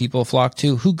profile people flock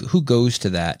to. Who goes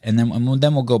to that? And then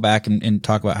we'll go back and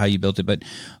talk about how you built it. But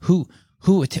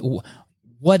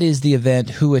what is the event?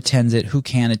 Who attends it? Who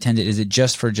can attend it? Is it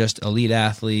just for elite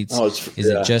athletes?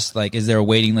 It just like, is there a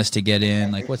waiting list to get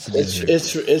in? Like, what's the deal?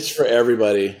 It's for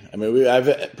everybody. I mean,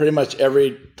 I've pretty much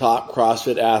every top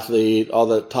CrossFit athlete, all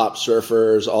the top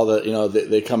surfers, all the,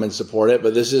 they come and support it.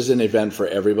 But this is an event for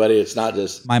everybody. It's not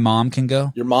just my mom can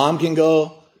go. Your mom can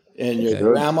go, and your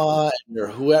grandma, and your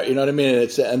whoever. You know what I mean?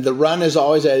 And the run is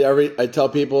always I tell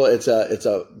people it's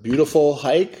a beautiful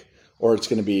hike, or it's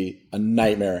going to be a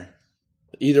nightmare.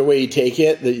 Either way you take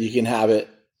it, that you can have it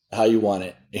how you want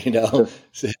it, you know.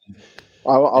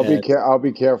 I'll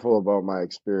be careful about my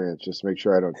experience. Just make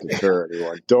sure I don't deter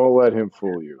anyone. Don't let him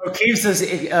fool you. Keeps us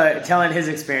telling his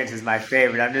experience is my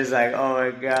favorite. I'm just like, oh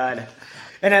my god.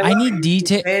 And I need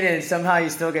detail. And somehow you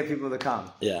still get people to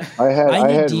come. Yeah, I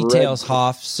need details,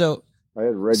 Hoff. So I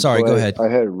had red. Sorry, clay. Go ahead. I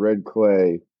had red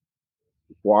clay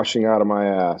washing out of my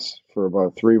ass for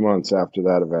about 3 months after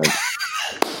that event.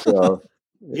 So.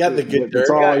 You got the good dirt. That's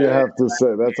all you have to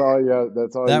say. That's all you.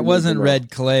 That's all. That wasn't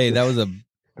red clay. That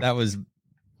was.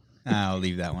 I'll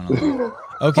leave that one alone.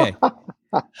 Okay,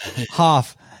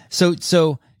 Hoff. So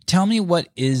tell me, what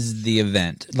is the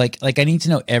event? Like I need to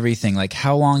know everything. Like,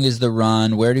 how long is the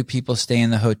run? Where do people stay in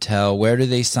the hotel? Where do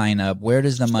they sign up? Where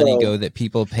does the money go that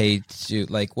people pay to?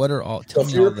 Like, what are all? So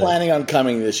if you're planning on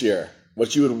coming this year,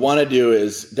 what you would want to do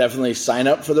is definitely sign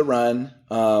up for the run.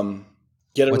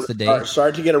 What's the date?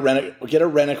 Start to get a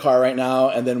rent-a-car right now,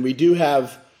 and then we do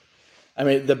have. I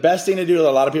mean, the best thing to do that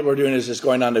a lot of people are doing is just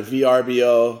going on to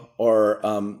VRBO or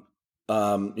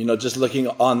just looking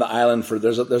on the island for.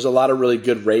 There's a lot of really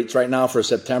good rates right now for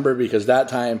September, because that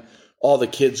time all the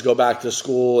kids go back to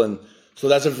school, and so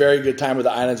that's a very good time where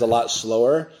the island's a lot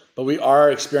slower. But we are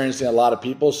experiencing a lot of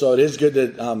people, so it is good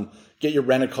to get your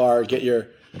rent-a-car, get your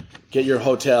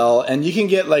hotel, and you can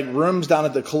get like rooms down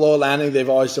at the Koloa Landing. They've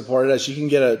always supported us. You can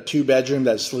get a 2-bedroom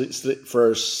that sleeps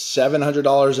for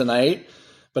 $700 a night,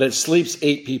 but it sleeps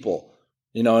 8 people,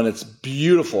 and it's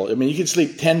beautiful. I mean, you can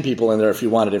sleep 10 people in there if you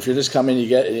wanted. If you're just coming, you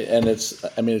get, and it's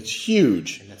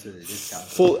huge. And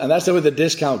that's with the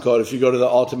discount code. If you go to the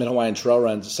Ultimate Hawaiian Trail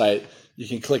Run site, you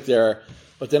can click there.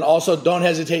 But then also don't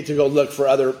hesitate to go look for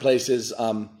other places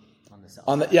on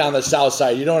the south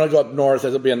side. You don't want to go up north.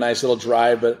 It'll be a nice little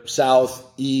drive, but south,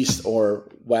 east, or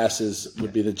west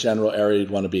would be the general area you'd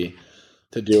want to be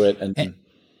to do it. And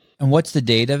what's the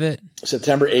date of it?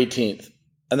 September 18th.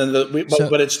 And then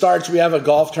but it starts. We have a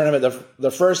golf tournament.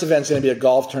 The first event's going to be a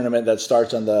golf tournament that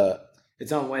starts on the.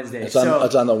 It's on Wednesday. It's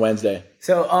on the Wednesday.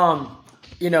 So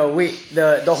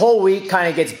the whole week kind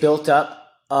of gets built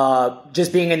up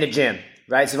just being in the gym.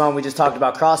 Right, Savon, we just talked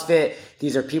about CrossFit.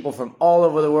 These are people from all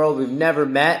over the world we've never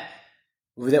met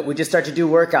that we just start to do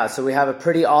workouts. So we have a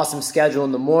pretty awesome schedule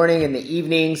in the morning and the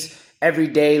evenings, every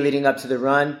day leading up to the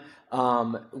run.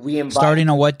 We invite Starting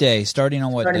on what day? Starting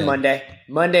Monday.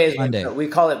 Monday is Monday. We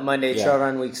call it Monday. Trail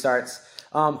Run Week starts.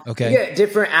 Okay. We get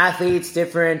different athletes,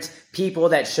 different people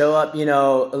that show up, a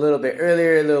little bit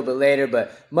earlier, a little bit later.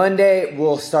 But Monday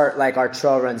we'll start like our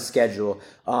trail run schedule.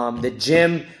 The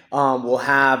gym will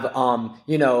have,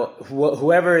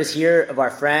 whoever is here of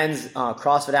our friends,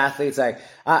 CrossFit athletes. Like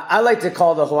I like to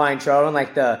call the Hawaiian Trail Run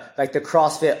like the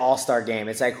CrossFit All-Star Game.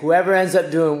 It's like whoever ends up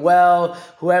doing well,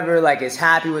 whoever like is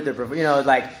happy with their,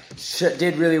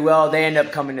 did really well, they end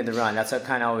up coming to the run. That's what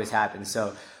kind of always happens.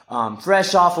 So.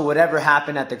 Fresh off of whatever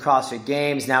happened at the CrossFit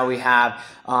Games, now we have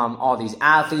all these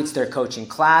athletes. They're coaching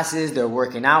classes. They're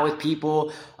working out with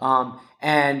people.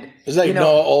 And it's like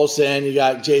Noah Olsen. You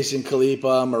got Jason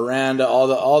Khalipa, Miranda,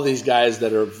 all these guys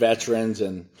that are veterans,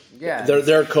 and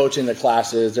they're coaching the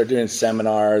classes. They're doing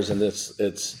seminars, and it's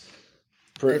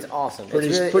awesome. Pretty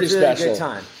it's really special. A good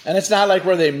time. And it's not like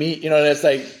where they meet. It's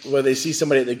like where they see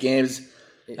somebody at the games.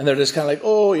 And they're just kind of like,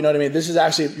 oh, you know what I mean? This is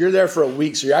actually, you're there for a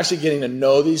week, so you're actually getting to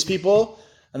know these people.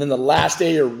 And then the last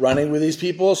day you're running with these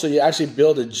people, so you actually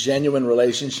build a genuine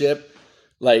relationship,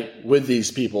 like, with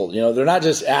these people. They're not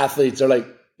just athletes. They're like,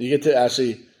 you get to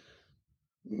actually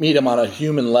meet them on a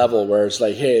human level where it's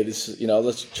like, hey, this,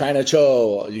 let's China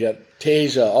Cho, you got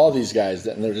Tasia, all these guys.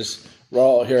 And we're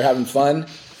all here having fun,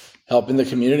 helping the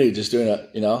community, just doing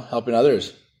helping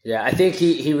others. Yeah, I think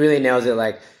he really nails it.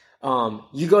 Like,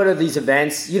 you go to these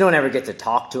events, you don't ever get to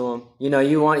talk to them.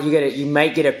 You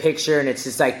might get a picture, and it's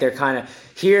just like they're kind of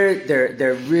here.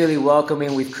 They're really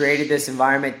welcoming. We've created this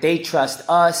environment. They trust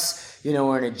us.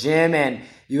 We're in a gym, and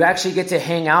you actually get to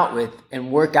hang out with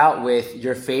and work out with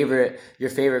your favorite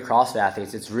CrossFit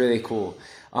athletes. It's really cool.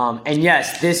 And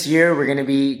yes, this year we're going to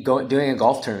be doing a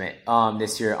golf tournament.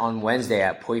 This year on Wednesday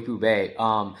at Poipu Bay.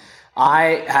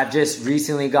 I have just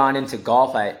recently gone into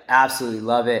golf. I absolutely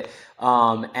love it.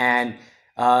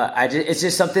 It's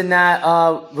just something that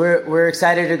we're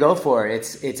excited to go for.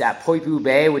 It's at Poipu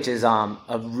Bay, which is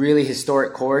a really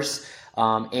historic course.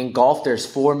 In golf, there's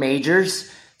 4 majors,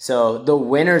 so the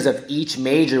winners of each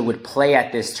major would play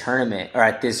at this tournament or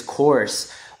at this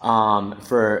course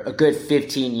for a good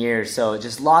 15 years. So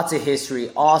just lots of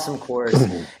history, awesome course,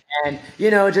 and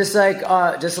just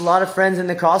a lot of friends in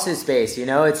the CrossFit space.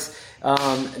 It's.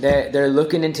 They're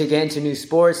looking into getting into new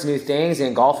sports, new things,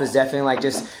 and golf is definitely like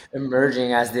just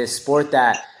emerging as this sport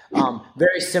that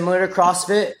very similar to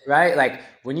CrossFit, right? Like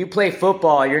when you play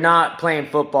football, you're not playing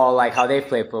football like how they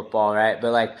play football, right?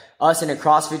 But like us in a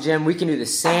CrossFit gym, we can do the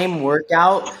same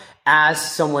workout as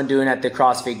someone doing at the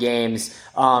CrossFit Games,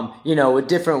 with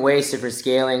different weights, different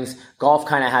scalings. Golf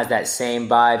kind of has that same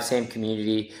vibe, same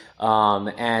community.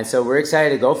 And so we're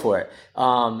excited to go for it.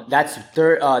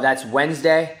 That's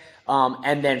Wednesday.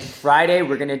 And then Friday,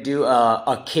 we're going to do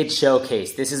a kid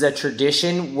showcase. This is a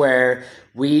tradition where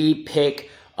we pick,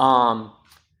 not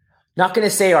going to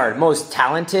say our most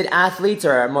talented athletes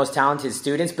or our most talented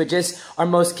students, but just our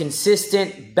most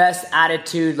consistent, best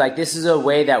attitude. Like this is a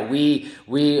way that we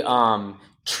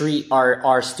treat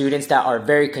our students that are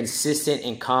very consistent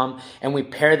and come, and we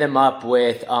pair them up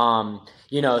with,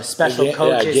 special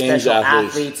coaches, special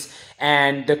athletes,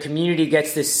 and the community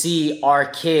gets to see our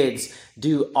kids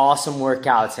do awesome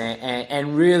workouts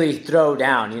and really throw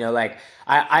down,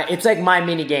 it's like my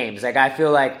mini games. Like I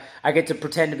feel like I get to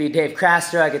pretend to be Dave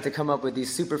Craster. I get to come up with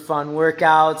these super fun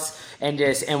workouts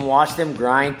and watch them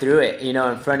grind through it,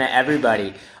 in front of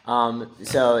everybody.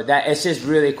 So that it's just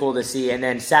really cool to see. And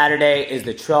then Saturday is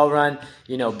the trail run,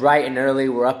 bright and early.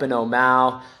 We're up in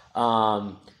Omao.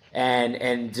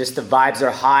 And just the vibes are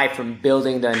high from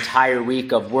building the entire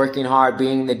week of working hard,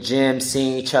 being in the gym,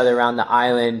 seeing each other around the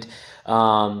island.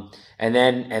 And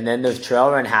then the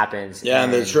trail run happens. Yeah,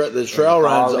 and the trail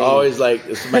run's always like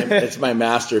it's my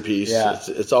masterpiece. Yeah.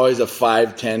 It's always a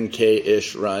 5-10K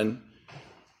ish run.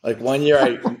 Like one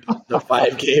year the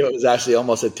 5K was actually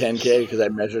almost a 10K because I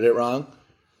measured it wrong.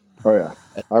 Oh yeah,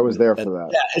 I was there for that.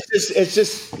 Yeah, it's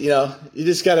just you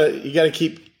just gotta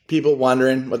keep people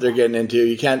wondering what they're getting into.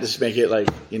 You can't just make it like,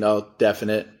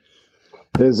 definite.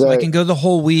 I can go the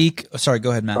whole week. Oh, sorry,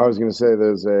 go ahead, Matt. I was going to say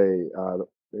there's I don't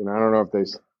know if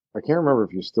I can't remember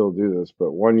if you still do this,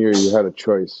 but one year you had a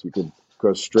choice. You could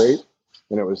go straight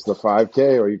and it was the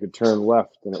 5K, or you could turn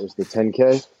left and it was the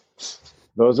 10K.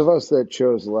 Those of us that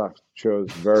chose left chose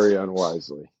very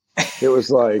unwisely. It was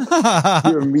like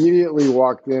you immediately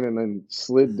walked in and then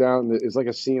slid down. It's like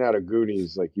a scene out of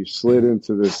Goonies. Like you slid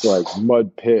into this like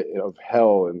mud pit of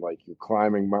hell and like you're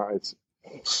climbing mountains.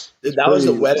 That was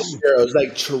the wettest year. It was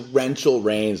like torrential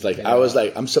rains. Like I was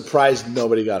like, I'm surprised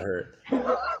nobody got hurt.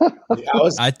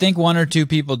 I think one or two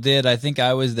people did. I think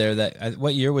I was there.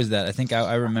 What year was that? I think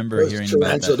I remember hearing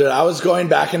about that. Dude, I was going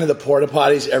back into the porta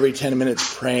potties every 10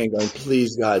 minutes praying, going,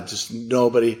 please God, just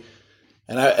nobody.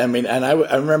 And I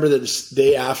remember that this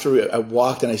day after I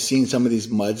walked and I seen some of these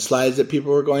mudslides that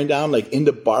people were going down, like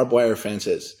into barbed wire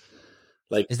fences.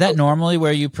 Like, is that normally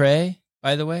where you pray,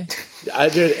 by the way? I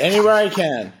do it anywhere I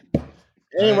can.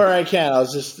 I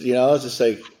was just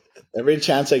like every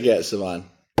chance I get, Savon.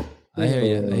 I hear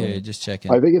you. Just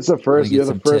checking. I think it's you're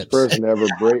the first person to ever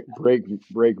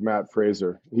break Matt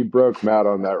Fraser. He broke Matt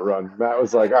on that run. Matt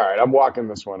was like, all right, I'm walking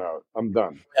this one out. I'm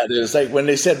done. Yeah, dude, it's like when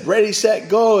they said ready, set,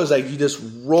 go, it's like you just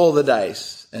roll the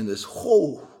dice and this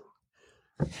whole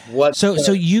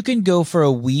So you can go for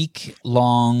a week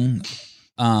long.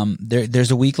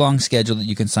 There's a week long schedule that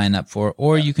you can sign up for,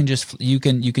 or you can just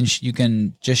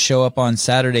show up on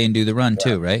Saturday and do the run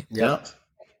too, right? Yeah.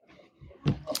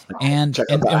 And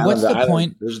what's the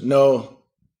point? There's no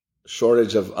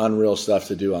shortage of unreal stuff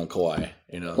to do on Kauai,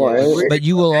 But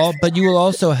you will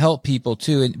also help people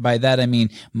too. And by that I mean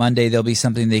Monday there'll be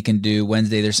something they can do.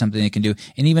 Wednesday there's something they can do.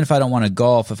 And even if I don't want to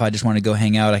golf, if I just want to go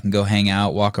hang out, I can go hang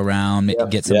out, walk around,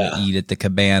 get something to eat at the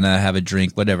cabana, have a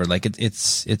drink, whatever. Like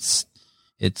it's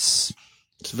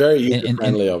very user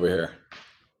friendly over here.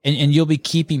 And you'll be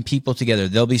keeping people together.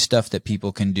 There'll be stuff that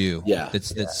people can do. Yeah, that's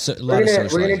a lot of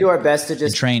socializing. We're gonna do our best to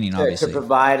just training, obviously, to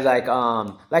provide like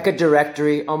a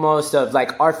directory almost of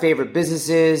like our favorite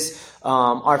businesses,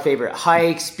 our favorite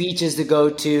hikes, beaches to go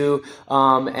to,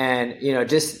 and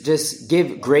just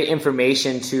give great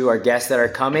information to our guests that are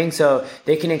coming so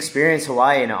they can experience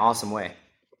Hawaii in an awesome way.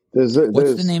 What's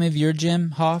the name of your gym,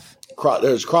 Hoff?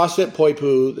 There's CrossFit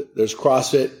Poipu, there's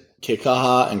CrossFit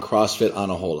Kekaha, and CrossFit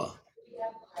Anahola.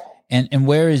 And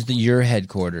where is your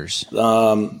headquarters?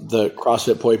 The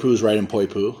CrossFit Poipu is right in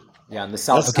Poipu. Yeah, in the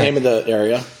south. That's the name of the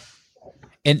area.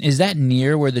 And is that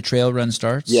near where the trail run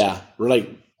starts? Yeah, we're like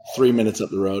 3 minutes up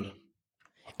the road.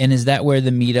 And is that where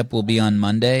the meetup will be on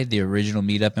Monday, the original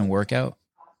meetup and workout?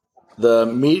 The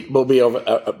meet will be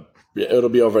over. It'll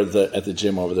be over at the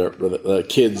gym over there. The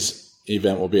kids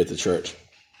event will be at the church.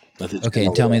 Okay,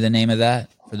 and tell me the name of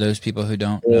that for those people who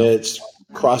don't know. It's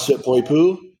CrossFit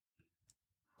Poipu.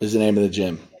 Is the name of the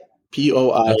gym.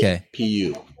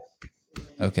 POIPU.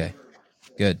 Okay.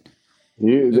 Good. Were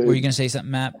you going to say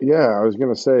something, Matt? Yeah, I was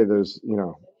going to say there's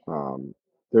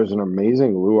an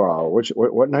amazing luau.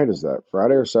 What night is that?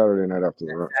 Friday or Saturday night after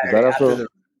the run? Is that after?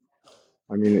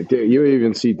 I mean, you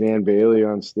even see Dan Bailey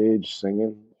on stage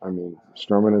singing. I mean,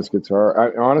 strumming his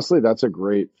guitar. Honestly, that's a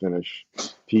great finish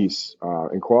piece.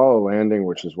 In Kuala Landing,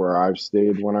 which is where I've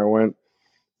stayed when I went,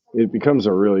 it becomes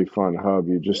a really fun hub.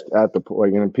 You just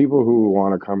and people who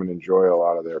want to come and enjoy a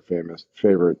lot of their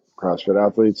favorite CrossFit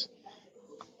athletes,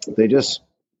 they just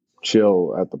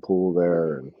chill at the pool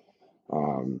there,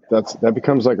 and that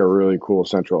becomes like a really cool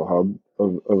central hub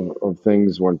of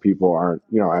things when people aren't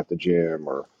at the gym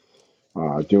or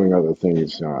doing other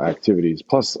things, activities.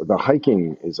 Plus, the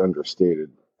hiking is understated.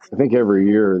 I think every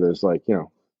year there's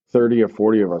 30 or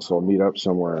 40 of us will meet up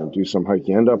somewhere and do some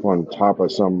hiking. End up on top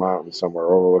of some mountain somewhere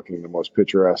overlooking the most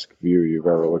picturesque view you've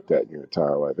ever looked at in your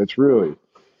entire life. It's really,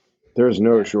 there's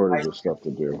no shortage of stuff to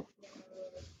do.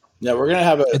 Yeah, we're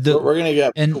gonna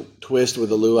get a twist with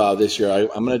the luau this year.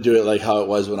 I'm gonna do it like how it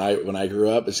was when I grew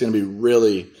up. It's gonna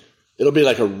be it'll be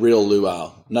like a real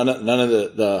luau. None of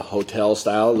the hotel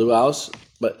style luau's,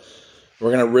 but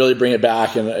we're going to really bring it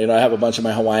back. And, I have a bunch of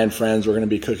my Hawaiian friends. We're going to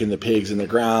be cooking the pigs in the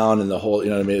ground and the whole,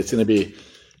 It's going to be,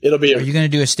 Are you going to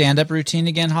do a stand-up routine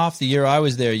again, Hoff? The year I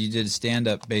was there, you did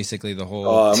stand-up basically the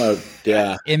whole.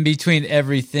 Yeah. In between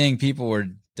everything, people were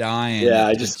dying. Yeah,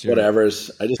 I just get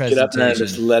up there and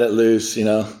just let it loose,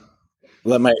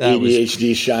 Let my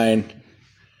ADHD shine.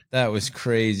 That was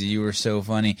crazy. You were so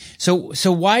funny. So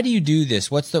why do you do this?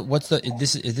 This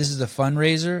is a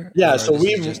fundraiser? Yeah, so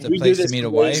we just a place place do this to meet a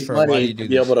wife, or why do you do to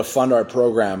be able to fund our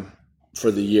program for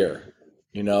the year,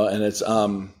 and it's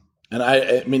And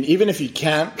I mean, even if you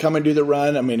can't come and do the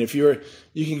run, I mean,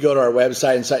 you can go to our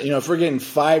website and say, if we're getting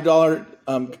 $5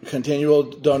 continual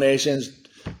donations,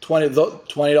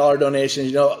 $20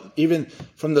 donations, even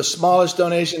from the smallest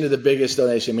donation to the biggest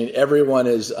donation. I mean, everyone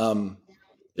is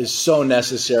so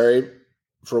necessary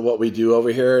for what we do over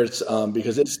here. It's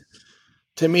because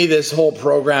to me, this whole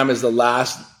program is the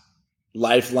last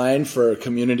lifeline for a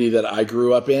community that I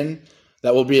grew up in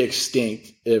that will be extinct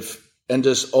and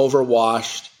just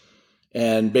overwashed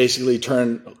and basically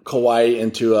turn Kauai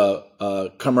into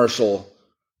a commercial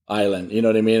island. You know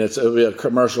what I mean? It'll be a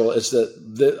commercial. It's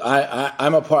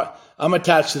I'm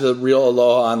attached to the real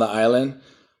aloha on the island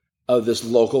of this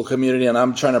local community, and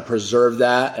I'm trying to preserve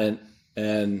that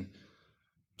and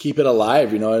keep it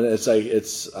alive. And it's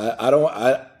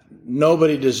like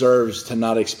nobody deserves to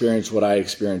not experience what I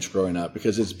experienced growing up,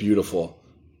 because it's beautiful.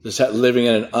 Just living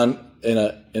in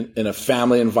a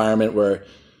family environment where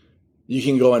you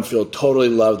can go and feel totally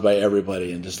loved by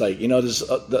everybody, and just like just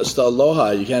the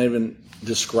aloha, you can't even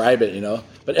describe it,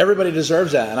 But everybody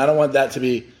deserves that, and I don't want that to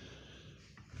be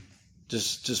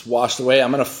just washed away.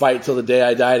 I'm going to fight till the day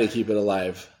I die to keep it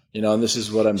alive, and this is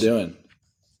what I'm doing.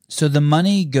 So the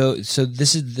money so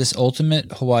this is this Ultimate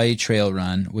Hawaii Trail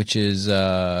Run, which is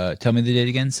tell me the date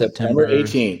again. September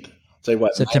 18th. It's like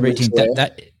what? September 18th.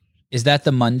 That is that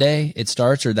the Monday it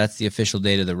starts, or that's the official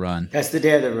date of the run? That's the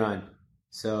day of the run.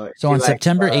 So on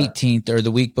September 18th, or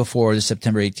the week before the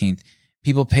September 18th,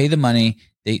 people pay the money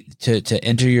to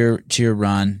enter your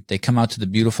run. They come out to the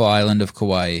beautiful island of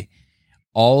Kauai.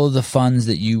 All of the funds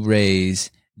that you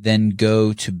raise then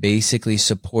go to basically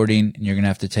supporting, and you're going to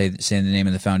have to say the name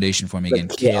of the foundation for me again.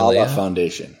 Keala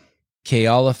Foundation.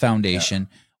 Keala Foundation,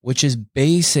 which is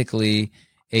basically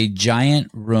a giant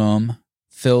room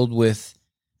filled with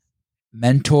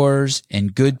mentors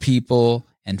and good people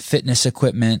and fitness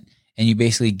equipment, and you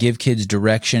basically give kids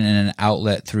direction and an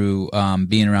outlet through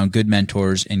being around good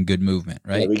mentors and good movement,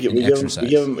 right? Yeah, we give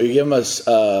them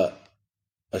a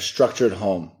structured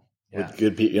home. Yeah. With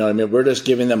good people, what I mean? We're just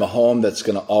giving them a home that's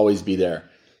going to always be there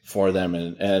for them.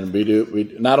 And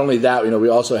we not only that, we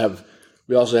also have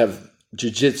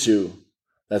jiu-jitsu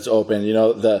that's open.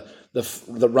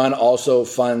 The run also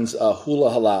funds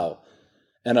hula halau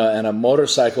and a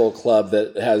motorcycle club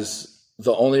that has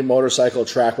the only motorcycle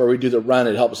track where we do the run.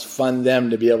 It helps fund them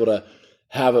to be able to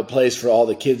have a place for all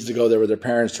the kids to go there with their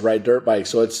parents to ride dirt bikes.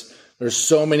 So there's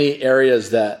so many areas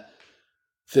that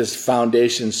this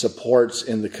foundation supports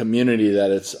in the community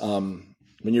that it's when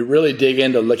you really dig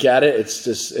in to look at it, it's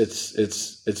just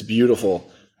it's beautiful,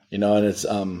 and it's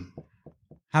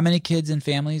How many kids and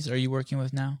families are you working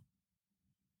with now?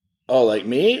 Oh, like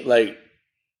me? Like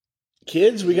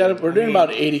kids, we're doing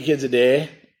about 80 kids a day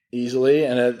easily,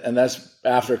 and that's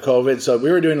after COVID. So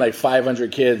we were doing like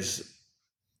 500 kids.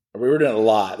 We were doing a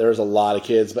lot. There was a lot of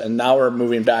kids, and now we're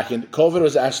moving back in. COVID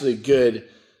was actually good,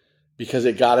 because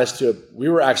it got us to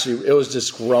it was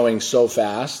just growing so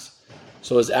fast.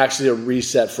 So it's actually a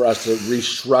reset for us to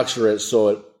restructure it so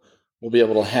it will be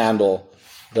able to handle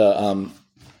the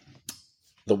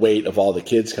weight of all the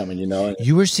kids coming,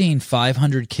 You were seeing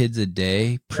 500 kids a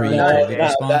day pre-COVID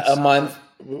response? A month.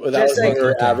 That was what we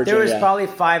were averaging. There was probably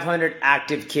 500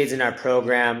 active kids in our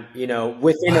program.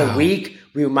 Within a week,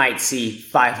 we might see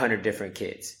 500 different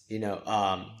kids,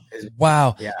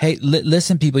 Wow. Yeah. Hey,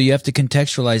 listen, people, you have to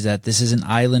contextualize that. This is an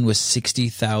island with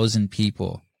 60,000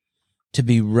 people. To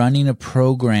be running a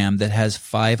program that has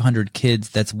 500 kids,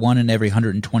 that's one in every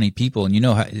 120 people. And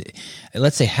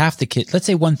let's say half the kid, let's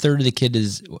say 1/3 of the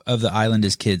of the island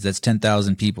is kids. That's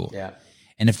 10,000 people. Yeah.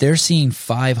 And if they're seeing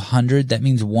 500, that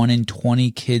means 1 in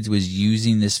 20 kids was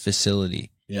using this facility.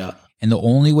 Yeah. And the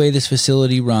only way this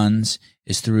facility runs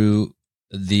is through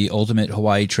the Ultimate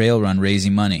Hawaii Trail Run,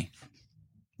 raising money.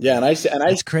 Yeah,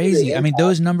 it's crazy. I mean,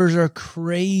 those numbers are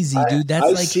crazy, dude.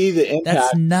 That's see the impact.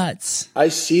 That's nuts. I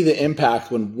see the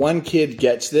impact when one kid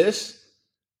gets this.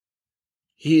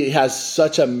 He has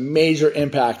such a major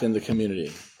impact in the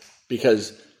community,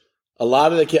 because a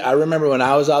lot of the kids. I remember when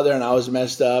I was out there and I was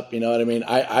messed up. You know what I mean?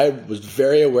 I was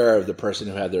very aware of the person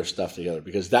who had their stuff together,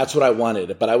 because that's what I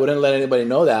wanted. But I wouldn't let anybody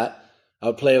know that. I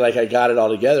would play like I got it all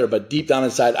together, but deep down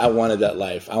inside, I wanted that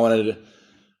life. I wanted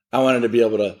to be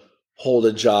able to hold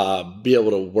a job, be able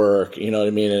to work, you know what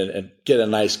I mean, and get a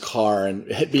nice car and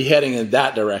be heading in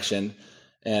that direction.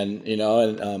 And,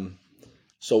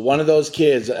 so one of those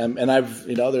kids, and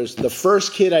there's the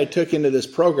first kid I took into this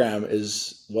program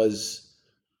was,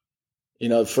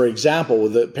 for example,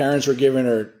 the parents were giving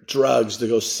her drugs to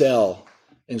go sell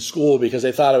in school because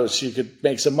they thought she could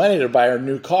make some money to buy her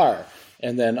new car.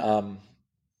 And then,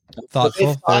 very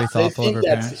thoughtful they think of her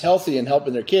that's parents. Healthy and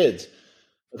helping their kids.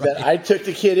 But then I took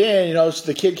the kid in, so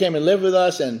the kid came and lived with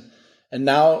us, and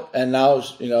now,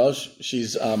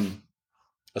 she's a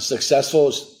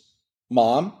successful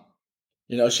mom.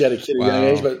 She had a kid at a young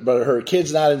age, but her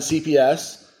kid's not in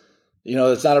CPS.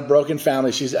 It's not a broken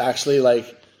family. She's actually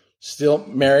like still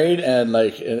married, and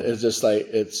like it's just like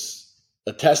it's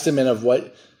a testament of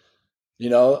what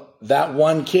that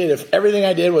one kid. If everything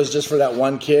I did was just for that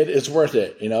one kid, it's worth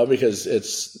it. Because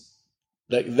it's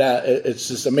like that. It's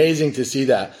just amazing to see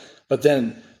that. But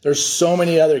then there's so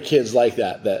many other kids like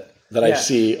that I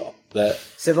see that.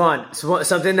 Savon,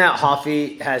 something that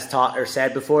Hoffy has taught or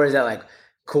said before is that like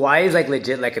Kauai is like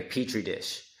legit like a petri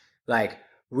dish. Like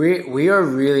we are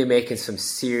really making some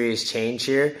serious change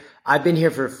here. I've been here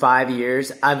for 5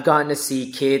 years. I've gotten to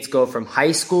see kids go from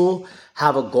high school,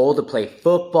 have a goal to play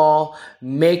football,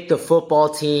 make the football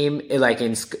team. Like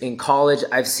in college,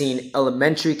 I've seen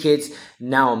elementary kids,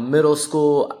 now middle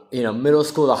school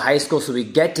to high school. So we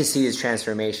get to see this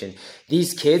transformation.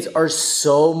 These kids are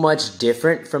so much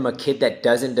different from a kid that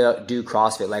doesn't do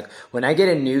CrossFit. Like when I get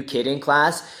a new kid in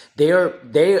class,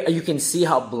 you can see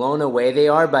how blown away they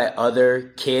are by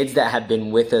other kids that have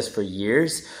been with us for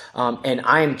years. And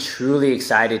I am truly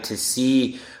excited to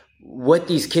see what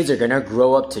these kids are going to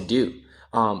grow up to do.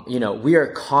 We are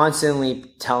constantly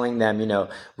telling them,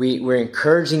 we're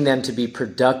encouraging them to be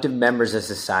productive members of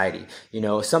society.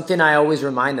 Something I always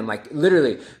remind them, like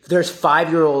literally, there's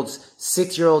 5-year-olds,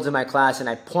 6-year-olds in my class, and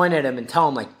I point at them and tell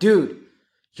them like, dude,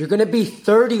 you're going to be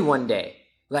 30 one day.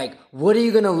 Like, what are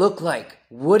you going to look like?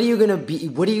 What are you going to be?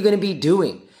 What are you going to be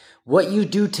doing? What you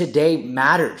do today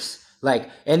matters. Like,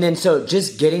 and then so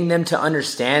just getting them to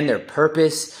understand their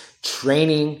purpose,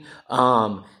 training,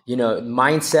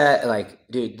 mindset, like,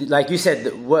 dude, like you said,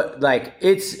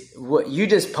 it's what you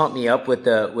just pumped me up with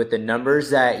the numbers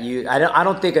that I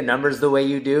don't think of numbers the way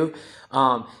you do.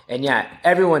 And yeah,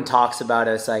 everyone talks about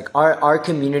us. Like our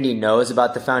community knows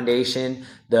about the foundation,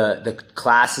 the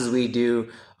classes we do.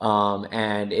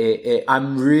 And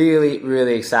I'm really,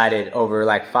 really excited over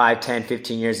like 5, 10,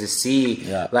 15 years to see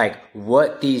like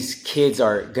what these kids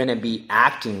are going to be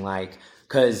acting like.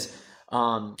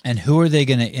 And who are they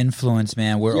going to influence,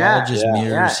 man? We're all just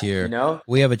mirrors here.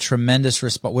 We have a tremendous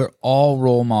we're all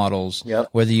role models,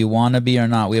 whether you want to be or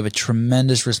not. We have a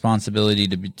tremendous responsibility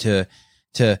to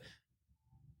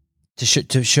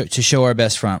show our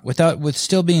best front with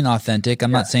still being authentic.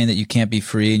 I'm not saying that you can't be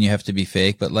free and you have to be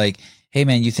fake, but like, hey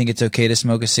man, you think it's okay to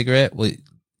smoke a cigarette? Well,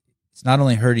 it's not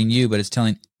only hurting you, but it's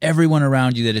telling everyone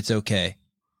around you that it's okay.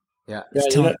 Yeah.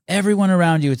 It's telling everyone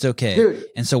around you it's okay. Dude.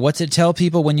 And so what's it tell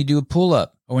people when you do a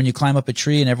pull-up or when you climb up a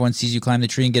tree and everyone sees you climb the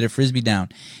tree and get a Frisbee down?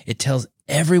 It tells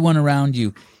everyone around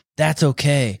you that's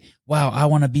okay. Wow, I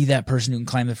want to be that person who can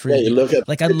climb the Frisbee. You look at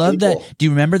I love that. Do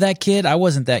you remember that kid? I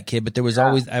wasn't that kid, but there was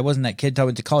I wasn't that kid until I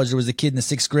went to college. There was a kid in the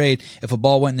 6th grade. If a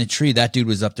ball went in the tree, that dude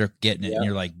was up there getting it. And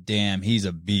you're like, damn, he's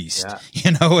a beast. Yeah.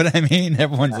 You know what I mean?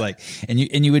 Everyone's like, and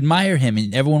you admire him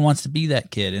and everyone wants to be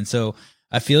that kid. And so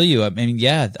I feel you. I mean,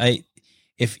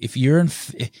 if you're in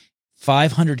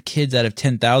 500 kids out of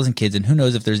 10,000 kids, and who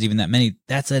knows if there's even that many,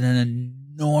 that's an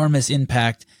enormous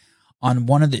impact on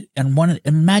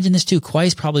imagine this too. Kauai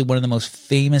is probably one of the most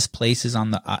famous places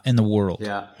in the world.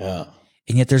 Yeah.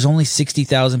 And yet there's only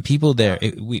 60,000 people there.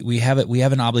 We have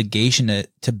an obligation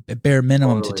to bare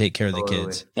minimum to take care of the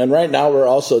kids. And right now we're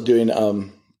also doing,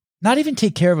 not even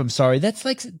take care of them. Sorry. That's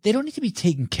like, they don't need to be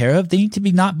taken care of. They need to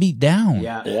be not beat down.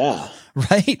 Yeah. Yeah.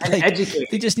 Right. And educate.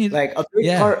 They just need like a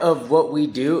big part of what we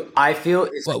do. I feel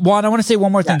is Juan, I want to say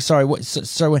one more thing. Sorry.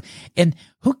 And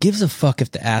who gives a fuck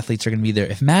if the athletes are going to be there?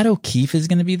 If Matt O'Keefe is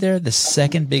going to be there, the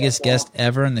second biggest guest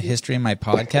ever in the history of my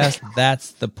podcast,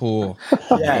 that's the pool.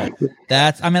 Yeah.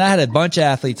 I had a bunch of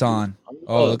athletes on.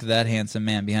 Oh, look at that handsome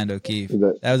man behind O'Keefe.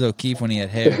 That was O'Keefe when he had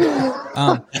hair.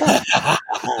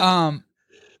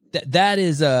 That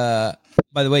is,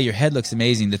 by the way, your head looks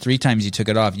amazing. The 3 times you took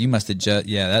it off, you must have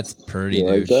that's pretty,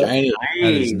 dude. Shiny.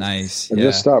 That is nice. And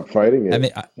just stop fighting it. I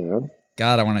mean,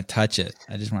 God, I want to touch it.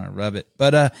 I just want to rub it.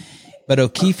 But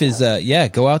O'Keefe is,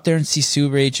 go out there and see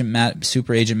Super Agent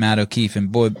Matt O'Keefe. And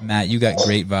boy, Matt, you got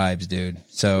great vibes, dude.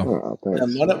 So,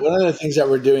 and one of the things that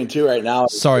we're doing too right now.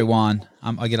 Sorry, Juan.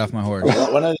 I'll get off my horse.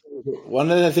 One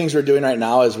of the things we're doing right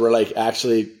now is we're like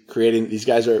actually creating. These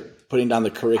guys are putting down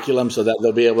the curriculum so that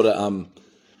they'll be able to.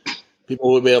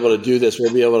 People will be able to do this.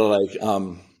 We'll be able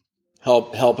to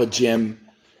help a gym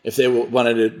if they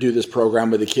wanted to do this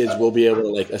program with the kids. We'll be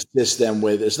able to assist them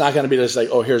with. It's not going to be just like,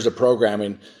 oh, here's the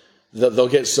programming. They'll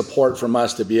get support from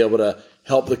us to be able to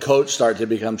help the coach start to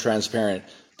become transparent,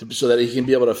 so that he can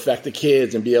be able to affect the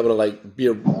kids and be able to be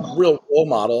a real role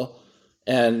model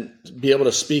and be able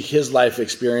to speak his life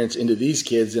experience into these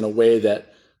kids in a way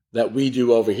that that we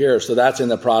do over here. So that's in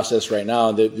the process right now.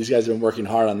 And these guys have been working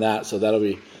hard on that. So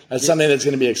that's something that's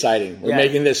going to be exciting. We're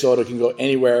making this so it can go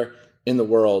anywhere in the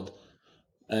world,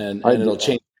 and it'll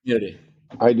change the community.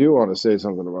 I do want to say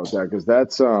something about that, because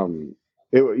that's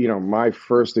my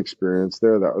first experience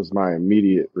there. That was my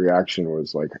immediate reaction,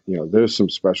 was like, there's some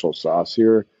special sauce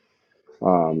here,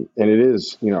 and it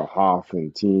is Hoff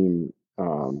and team,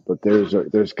 but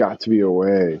there's got to be a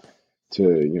way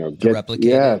to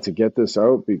to get this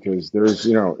out, because there's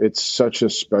it's such a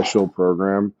special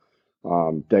program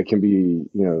that can be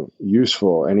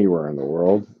useful anywhere in the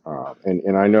world,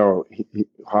 and I know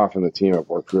Hoff and the team have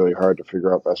worked really hard to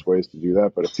figure out best ways to do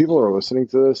that. But if people are listening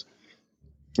to this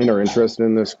and are interested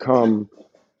in this, come,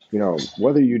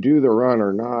 whether you do the run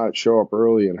or not, show up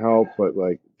early and help, but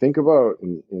like think about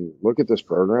and look at this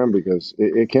program, because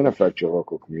it can affect your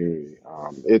local community.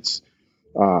 It's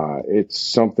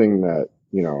something that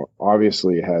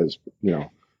obviously has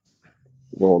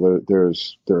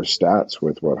there's stats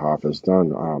with what Hoff has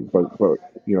done, but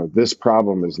this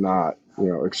problem is not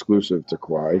exclusive to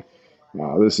Kauai.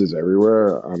 This is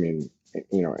everywhere. I mean,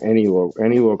 any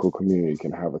local community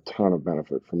can have a ton of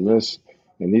benefit from this,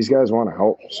 and these guys want to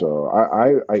help. So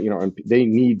I and they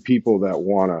need people that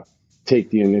want to take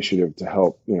the initiative to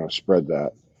help spread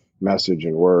that message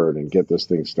and word and get this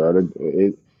thing started.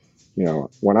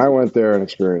 When I went there and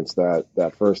experienced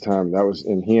that first time,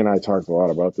 and he and I talked a lot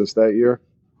about this that year.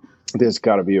 There's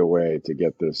got to be a way to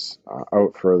get this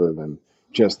out further than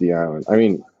just the island. I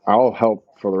mean, I'll help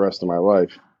for the rest of my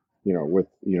life, with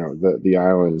the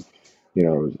island,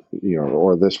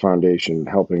 or this foundation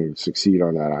helping succeed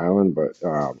on that island. But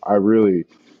I really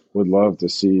would love to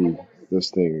see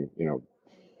this thing.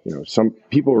 Some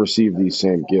people receive these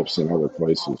same gifts in other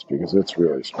places, because it's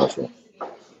really special.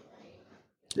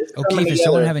 Okay, is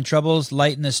someone having troubles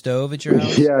lighting the stove at your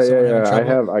house? Yeah.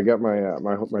 I got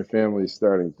my family's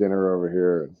starting dinner over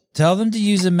here. Tell them to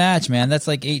use a match, man. That's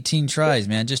like 18 tries,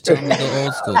 man. Just tell them to go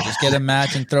old school. Just get a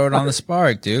match and throw it on the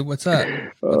spark, dude. What's up?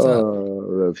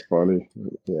 That's funny.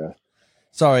 Yeah.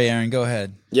 Sorry, Aaron. Go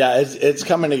ahead. Yeah, it's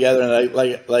coming together, and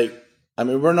I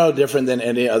mean, we're no different than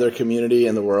any other community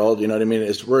in the world. You know what I mean?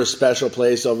 We're a special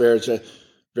place over here. It's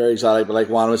very exotic, but like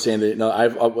Juan was saying,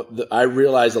 that I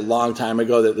realized a long time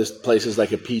ago that this place is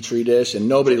like a petri dish, and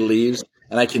nobody leaves,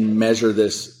 and I can measure the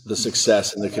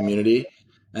success in the community.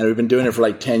 And we've been doing it for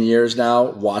like 10 years now,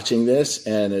 watching this,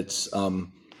 and it's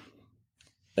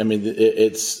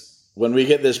it's when we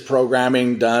get this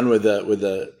programming done with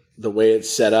the way it's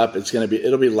set up,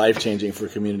 it'll be life changing for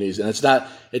communities. And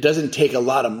it doesn't take a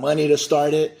lot of money to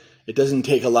start it. It doesn't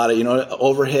take a lot of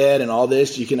overhead and all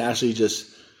this. You can actually just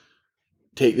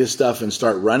take this stuff and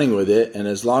start running with it. And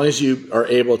as long as you are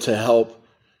able to help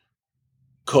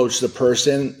coach the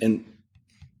person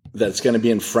that's going to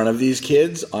be in front of these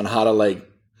kids on how to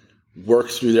work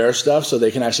through their stuff, so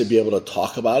they can actually be able to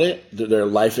talk about it, their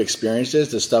life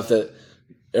experiences, the stuff that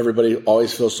everybody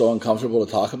always feels so uncomfortable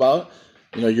to talk about.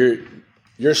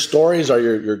 Your stories are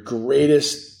your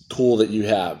greatest tool that you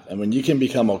have. And when you can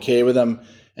become okay with them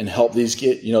and help these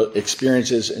get,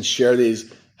 experiences and share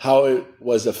these, how it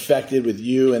was affected with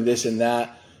you and this and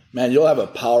that, man, you'll have a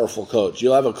powerful coach.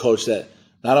 You'll have a coach that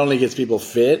not only gets people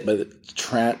fit, but it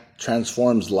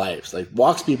transforms lives,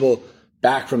 walks people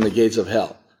back from the gates of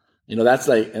hell. That's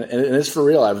and it's for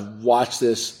real. I've watched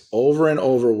this over and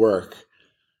over work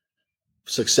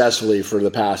successfully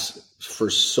for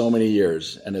so many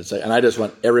years. And and I just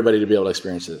want everybody to be able to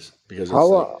experience this, because how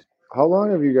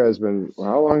long have you guys been,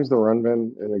 how long has the run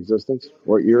been in existence?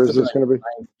 What year is this going to be?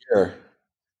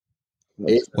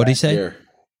 What did he say? Year.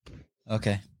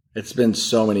 Okay. It's been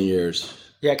so many years.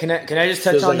 Yeah. Can I just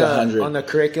touch on the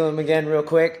curriculum again real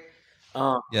quick?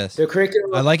 Yes. The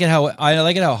curriculum. I like it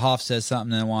how Hoff says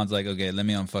something and Juan's like, okay, let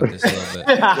me unfuck this a little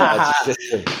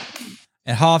bit.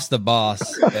 And Hoff's the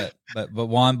boss,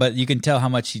 but you can tell how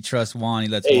much he trusts Juan. He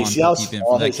lets Juan keep him.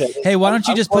 Hey, why don't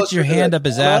you just put your hand up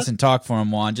his ass and talk for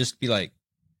him, Juan? Just be like.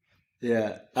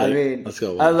 Yeah, I mean, let's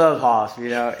go, I love Hoff.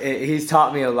 He's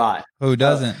taught me a lot. Who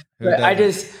doesn't? I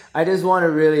just want to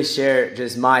really share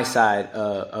just my side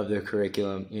of the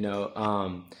curriculum.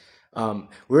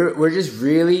 We're just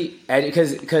really,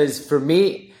 because for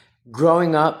me,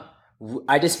 growing up,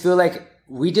 I just feel like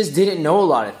we just didn't know a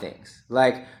lot of things.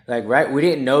 Right? We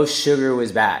didn't know sugar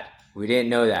was bad. We didn't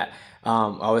know that.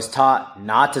 I was taught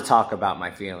not to talk about my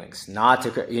feelings, not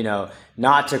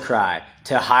to cry,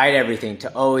 to hide everything,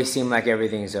 to always seem like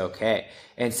everything's okay.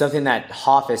 And something that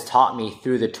Hoff has taught me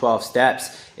through the 12 steps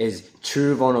is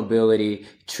true vulnerability,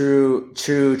 true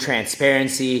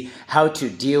transparency, how to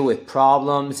deal with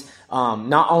problems,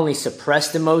 not only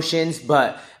suppressed emotions,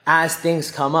 but as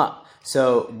things come up.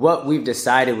 So what we've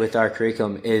decided with our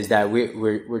curriculum is that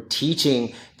we're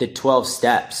teaching the 12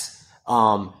 steps,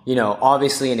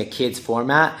 obviously in a kid's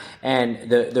format. And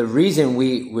the reason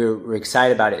we're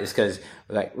excited about it is because,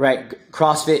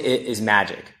 CrossFit is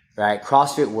magic, right?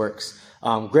 CrossFit works.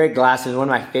 Greg Glassman, one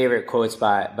of my favorite quotes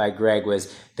by Greg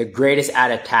was, the greatest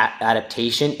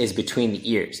adaptation is between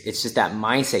the ears. It's just that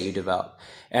mindset you develop.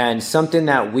 And something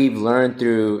that we've learned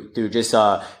through just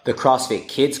the CrossFit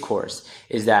Kids course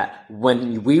is that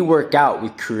when we work out, we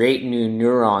create new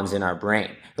neurons in our brain.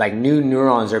 Like new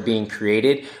neurons are being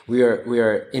created. We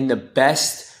are in the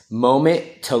best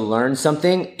moment to learn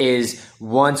something is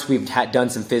once we've done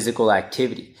some physical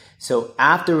activity. So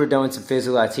after we're done with some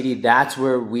physical activity, that's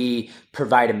where we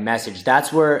provide a message.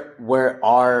 That's where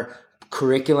our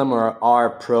curriculum or our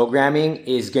programming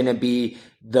is going to be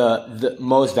the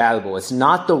most valuable. It's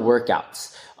not the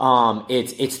workouts.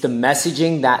 It's the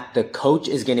messaging that the coach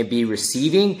is going to be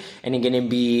receiving and going to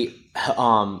be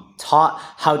taught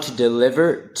how to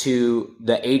deliver to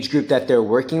the age group that they're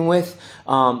working with.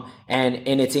 And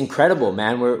it's incredible,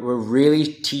 man. We're really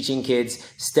teaching kids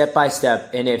step by step.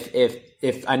 And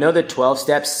if I know the 12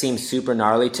 steps seem super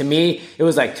gnarly to me, it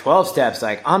was like 12 steps.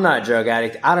 Like, I'm not a drug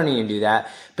addict. I don't even do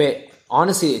that. But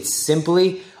honestly, it's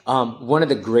simply one of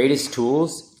the greatest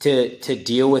tools to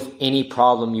deal with any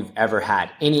problem you've ever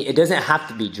had. It doesn't have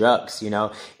to be drugs,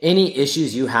 any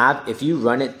issues you have. If you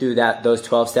run it through those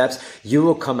 12 steps, you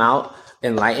will come out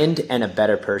enlightened and a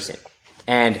better person,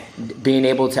 and being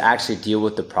able to actually deal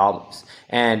with the problems.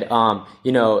 And,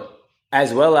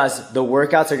 as well as the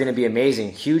workouts are going to be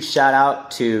amazing. Huge shout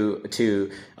out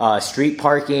to Street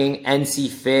Parking, NC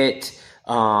Fit,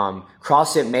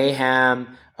 CrossFit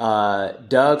Mayhem,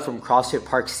 Doug from CrossFit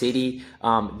Park City.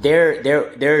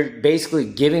 They're basically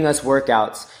giving us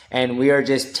workouts, and we are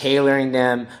just tailoring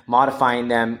them, modifying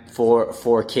them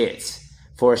for kids,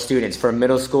 for students, for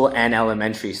middle school and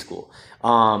elementary school.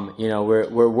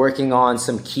 We're working on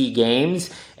some key games,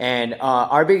 and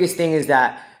our biggest thing is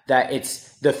that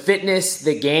it's the fitness,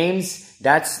 the games.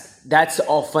 That's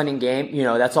all fun and game.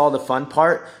 That's all the fun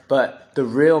part. But the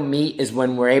real meat is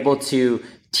when we're able to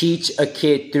teach a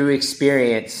kid through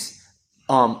experience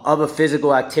of a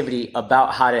physical activity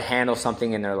about how to handle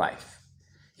something in their life.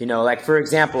 Like for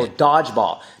example,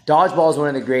 dodgeball. Dodgeball is one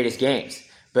of the greatest games,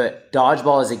 but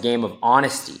dodgeball is a game of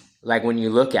honesty. Like when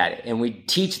you look at it, and we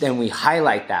teach them, we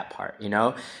highlight that part,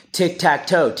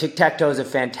 Tic-tac-toe. Tic-tac-toe is a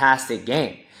fantastic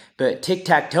game, but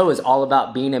tic-tac-toe is all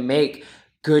about being able to make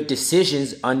good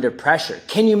decisions under pressure.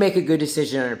 Can you make a good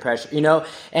decision under pressure?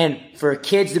 And for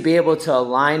kids to be able to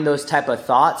align those type of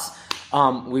thoughts,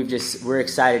 we're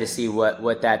excited to see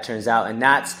what that turns out. And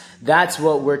that's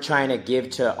what we're trying to give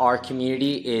to our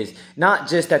community, is not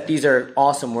just that these are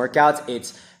awesome workouts.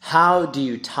 It's how do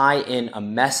you tie in a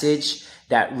message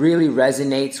that really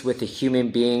resonates with a human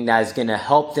being, that is going to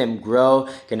help them grow,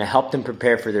 going to help them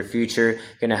prepare for their future,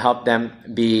 going to help them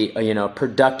be a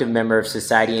productive member of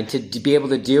society, and to be able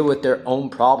to deal with their own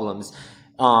problems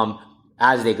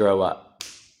as they grow up.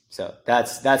 So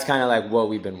that's kind of like what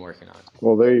we've been working on.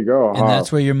 Well, there you go. And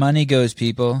that's where your money goes,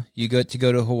 people. You get to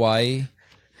go to Hawaii.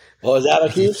 Oh, is that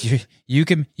okay? You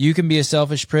can be a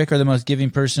selfish prick or the most giving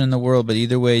person in the world, but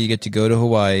either way, you get to go to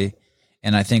Hawaii.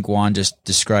 And I think Juan just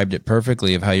described it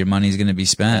perfectly of how your money is going to be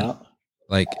spent. Yeah.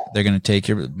 Like they're going to take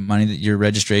your money, your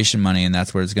registration money, and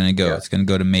that's where it's going to go. Yeah. It's going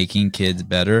to go to making kids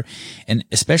better. And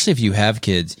especially if you have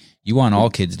kids, you want all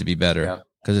kids to be better,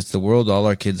 because it's the world all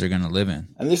our kids are going to live in.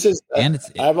 And this is,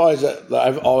 I've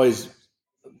always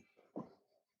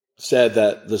said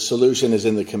that the solution is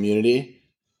in the community,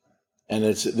 and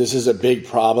this is a big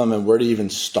problem. And where to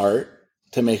even start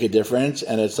to make a difference?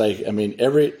 And it's like,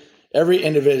 every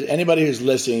individual, anybody who's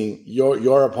listening,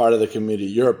 you're a part of the community.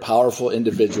 You're a powerful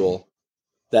individual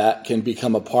that can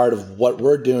become a part of what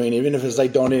we're doing, even if it's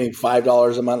like donating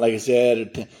 $5 a month, like I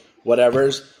said, or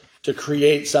whatever's, to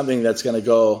create something that's going to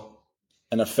go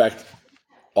and affect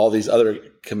all these other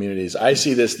communities. I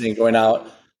see this thing going out,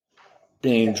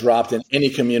 being dropped in any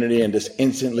community, and just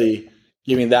instantly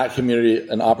giving that community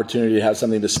an opportunity to have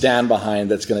something to stand behind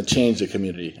that's going to change the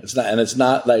community. It's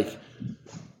not like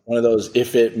one of those,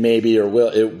 if it maybe or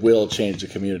it will change the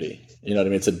community. You know what I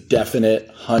mean? It's a definite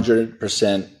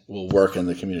 100% will work in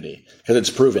the community, because it's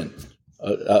proven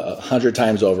 100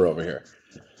 times over here.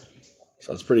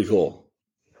 So it's pretty cool.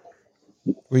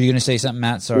 Were you going to say something,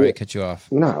 Matt? Sorry, I cut you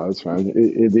off. No, that's fine.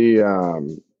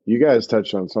 You guys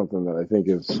touched on something that I think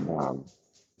is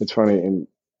it's funny, and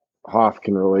Hoff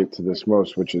can relate to this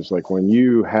most, which is like when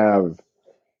you have,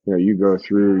 you go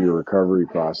through your recovery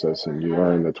process and you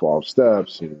learn the 12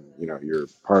 steps, and, you're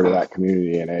part of that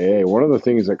community in AA. One of the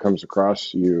things that comes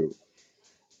across you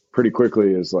pretty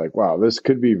quickly is like, wow, this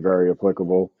could be very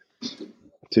applicable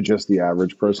to just the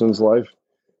average person's life.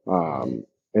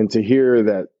 And to hear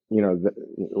that,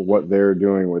 what they're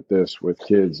doing with this with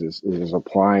kids is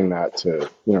applying that to,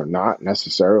 not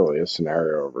necessarily a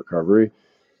scenario of recovery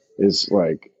is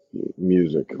like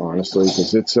music, honestly,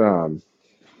 because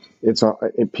it's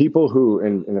people who,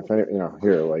 and if any,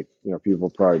 here, like, people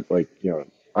probably like,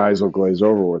 eyes will glaze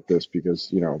over with this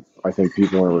because, I think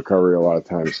people in recovery a lot of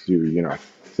times do,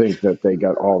 think that they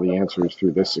got all the answers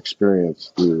through this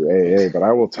experience through AA. But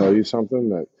I will tell you something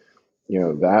that,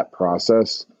 that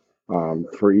process,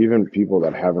 for even people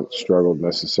that haven't struggled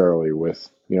necessarily with,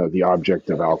 the object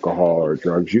of alcohol or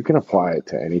drugs, you can apply it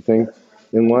to anything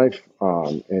in life.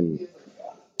 And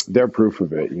they're proof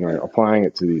of it, applying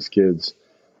it to these kids,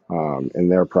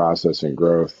 and their process and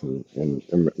growth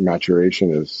and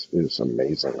maturation is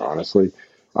amazing. Honestly,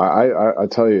 I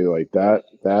tell you, like that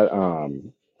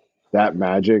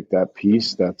magic, that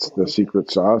peace, that's the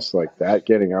secret sauce. Like that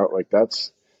getting out, like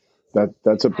that's a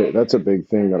big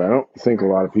thing that I don't think a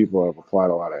lot of people have applied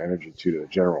a lot of energy to the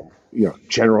general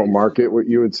market. What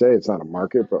you would say, it's not a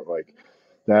market, but like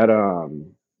that,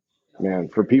 man,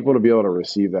 for people to be able to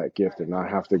receive that gift and not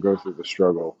have to go through the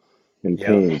struggle and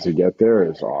pain to get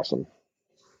there is awesome.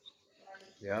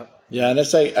 Yeah. Yeah. And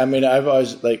it's like, I mean, I've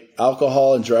always like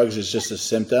alcohol and drugs is just a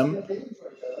symptom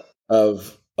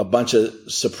of a bunch of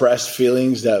suppressed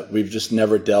feelings that we've just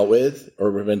never dealt with or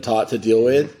we've been taught to deal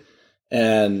with.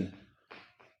 And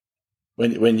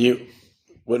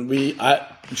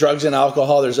drugs and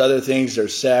alcohol, there's other things,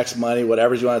 there's sex, money,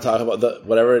 whatever you want to talk about,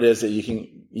 whatever it is that you can,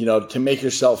 to make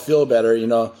yourself feel better,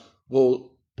 we'll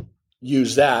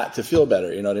use that to feel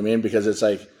better. You know what I mean? Because it's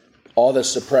like all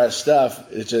this suppressed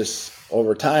stuff, it's just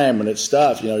over time when it's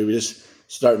stuff, you just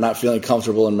start not feeling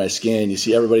comfortable in my skin. You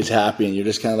see everybody's happy and you're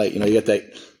just kind of like, you get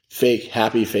that fake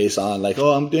happy face on, like,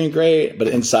 oh, I'm doing great. But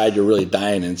inside you're really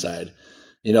dying inside,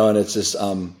 and it's just,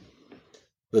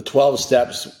 the 12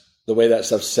 steps, the way that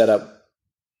stuff's set up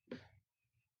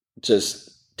just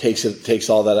takes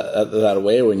all that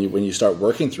away when you start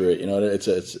working through it.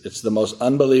 It's the most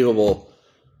unbelievable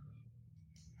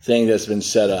thing that's been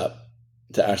set up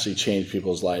to actually change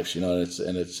people's lives,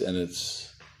 and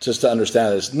it's just to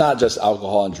understand that it's not just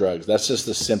alcohol and drugs. That's just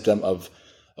the symptom of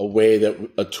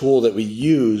a tool that we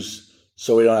use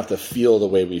so we don't have to feel the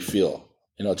way we feel.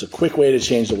 It's a quick way to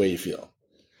change the way you feel.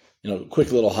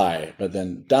 Quick little high, but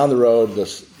then down the road,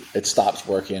 it stops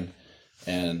working,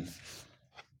 and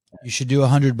you should do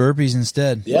 100 burpees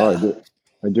instead. Yeah,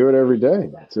 I do it every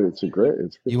day. It's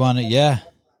great. You want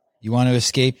to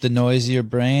escape the noise of your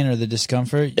brain or the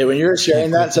discomfort. Hey, when you were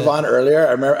sharing that, Savon, earlier,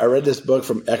 I read this book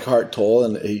from Eckhart Tolle,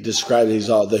 and he described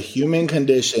the human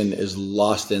condition is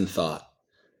lost in thought.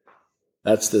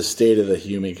 That's the state of the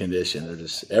human condition. They're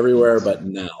just everywhere but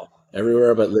now,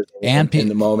 everywhere but living in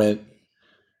the moment.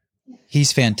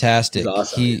 He's fantastic. He's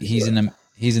awesome.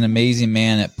 He's an amazing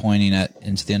man at pointing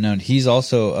into the unknown. He's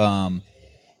also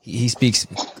he speaks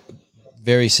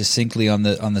very succinctly on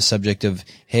the subject of,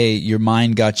 hey, your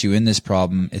mind got you in this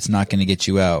problem. It's not going to get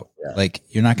you out. Yeah. Like,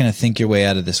 you're not going to think your way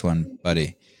out of this one,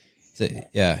 buddy. So,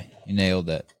 yeah, you nailed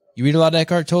it. You read a lot of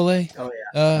Eckhart Tolle? Oh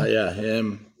yeah. Yeah,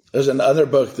 him. There's another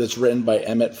book that's written by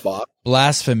Emmett Fox.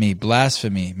 Blasphemy,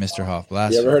 Mr. Hoff.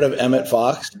 Blasphemy. You ever heard of Emmett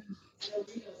Fox?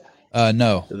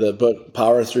 No. The book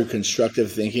Power Through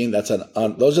Constructive Thinking. That's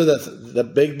those are the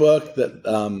big book that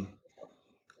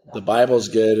the Bible's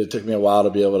good. It took me a while to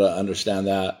be able to understand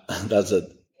that. That's a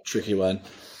tricky one.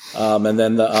 And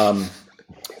then the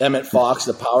Emmett Fox,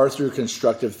 The Power Through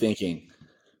Constructive Thinking.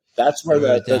 That's where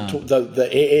the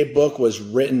AA book was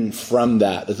written from.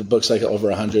 That the book's like over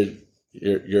 100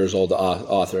 years old.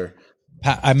 Author.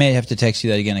 I may have to text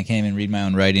you that again. I can't even read my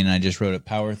own writing, and I just wrote it.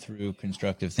 Power Through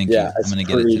Constructive Thinking. Yeah, I'm going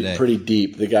to get it today. Pretty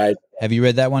deep. The guy. Have you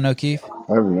read that one, O'Keefe?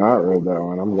 I have not read that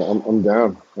one. I'm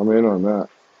down. I'm in on that.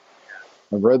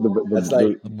 I've read the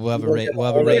we'll have a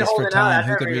race for time.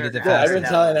 Who could read it the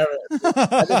fastest?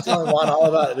 I've been telling Juan all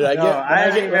about it, dude.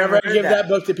 Whenever I give that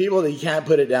book to people, you can't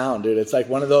put it down, dude. It's like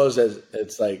one of those.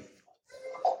 It's like,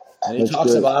 and he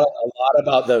talks about a lot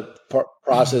about the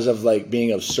process of like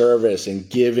being of service and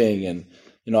giving, and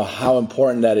how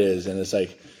important that is. And it's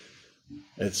like,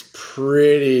 it's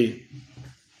pretty.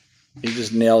 He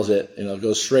just nails it.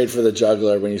 Goes straight for the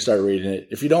jugular when you start reading it.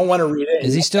 If you don't want to read it,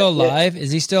 is he still alive?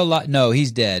 Is he still alive? No,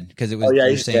 he's dead because it was.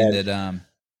 You're saying dead. That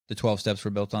the 12 steps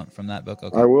were built on from that book.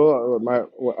 Okay. I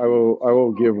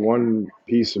will give one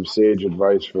piece of sage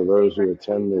advice for those who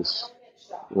attend this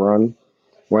run.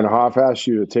 When Hoff asks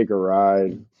you to take a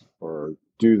ride or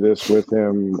do this with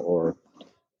him, or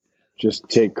just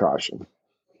take caution.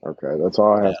 Okay, that's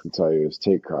all I have to tell you is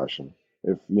take caution.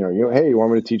 If hey, you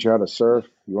want me to teach you how to surf?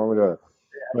 You want me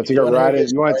to take a ride?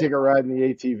 You want to take a ride in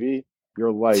the ATV?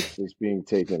 Your life is being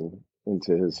taken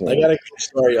into his hands. I got a good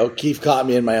story. O'Keefe caught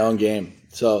me in my own game.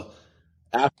 So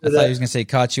after I thought he was going to say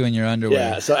caught you in your underwear.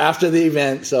 Yeah. So after the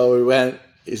event, so we went.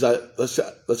 He's like,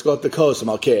 let's go up the coast. I'm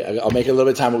okay. I'll make it a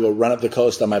little bit of time. We'll go run up the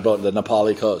coast on my boat, the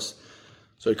Nepali coast.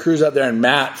 So we cruise up there, and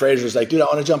Matt Fraser's like, dude, I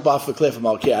want to jump off the cliff. I'm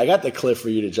okay. I got the cliff for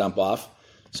you to jump off.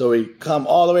 So we come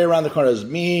all the way around the corner. It was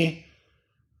me,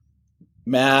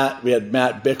 Matt. We had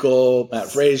Matt Bickle,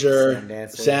 Matt Fraser,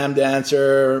 Sam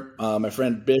Dancer, my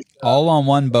friend Bick. All on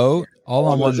one boat? All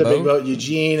on one boat? Big boat.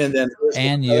 Eugene, and then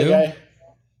and you? Guy,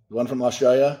 the one from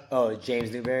Australia. Oh,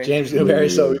 James Newberry.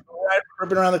 So we go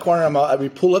ripping around the corner. We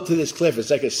pull up to this cliff. It's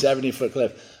like a 70-foot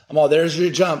cliff. I'm all, there's your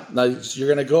jump. Now you're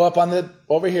going to go up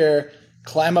over here,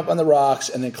 climb up on the rocks,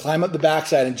 and then climb up the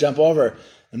backside and jump over.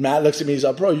 And Matt looks at me. He's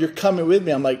like, bro, you're coming with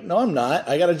me. I'm like, no, I'm not.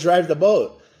 I got to drive the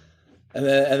boat. And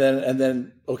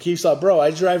then O'Keefe's like, bro,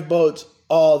 I drive boats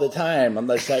all the time. I'm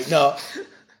like, no.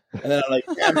 And then I'm like,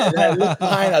 damn it. And I look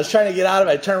behind. I was trying to get out of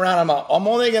it. I turn around. I'm like, I'm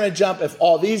only going to jump if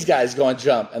all these guys go and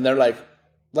jump. And they're like,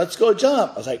 let's go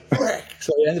jump. I was like, frick.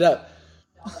 So we ended up.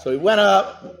 So we went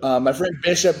up. My friend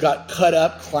Bishop got cut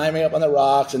up, climbing up on the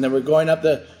rocks. And then we're going up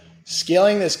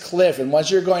scaling this cliff. And once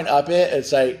you're going up it,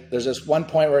 it's like, there's this one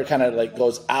point where it kind of like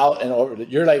goes out and over.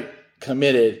 You're like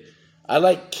committed. I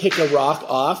like kick a rock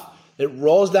off. It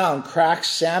rolls down, cracks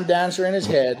Sam Dancer in his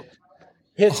head,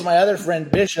 hits my other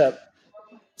friend Bishop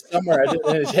somewhere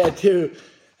in his head too.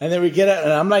 And then we get up,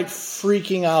 and I'm like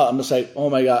freaking out. I'm just like,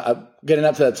 oh my God, I'm getting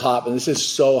up to the top, and this is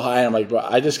so high. And I'm like, bro,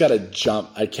 I just got to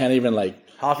jump. I can't even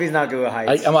Hoffy's not good with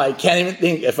heights. I can't even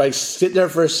think. If I sit there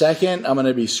for a second, I'm going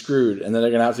to be screwed. And then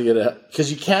they're going to have to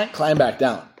because you can't climb back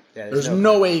down. Yeah, there's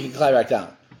no way you can climb back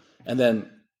down. And then,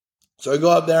 so I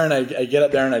go up there and I get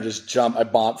up there and I just jump. I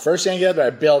bomb. First thing I get up there, I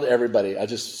bailed everybody. I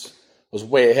just was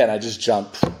way ahead. I just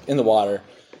jumped in the water.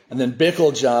 And then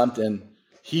Bickle jumped and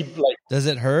he Does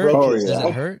it hurt? Does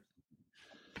it hurt?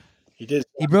 He did.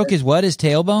 He broke his what? His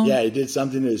tailbone? Yeah, he did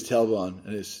something to his tailbone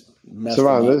and it's messed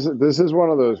up. This is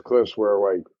one of those cliffs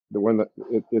where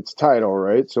it's tidal,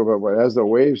 right? So but as the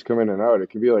waves come in and out, it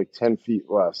can be like 10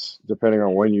 feet less depending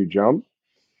on when you jump.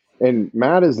 And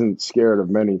Matt isn't scared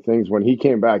of many things. When he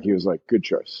came back, he was like, good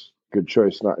choice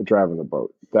not driving the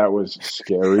boat. That was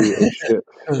scary as shit.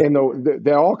 And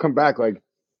they all come back like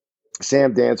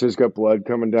Sam Dancer's got blood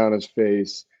coming down his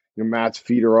face. Matt's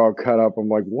feet are all cut up. I'm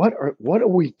like, what are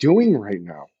we doing right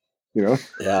now? Yeah.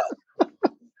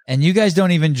 And you guys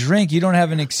don't even drink. You don't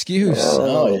have an excuse.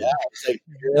 Oh yeah.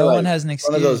 No one has an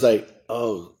excuse. One of those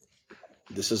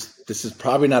this is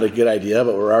probably not a good idea,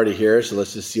 but we're already here, so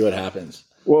let's just see what happens.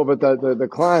 Well, but the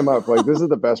climb up, this is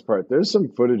the best part. There's some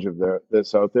footage of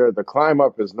this out there. The climb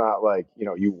up is not like,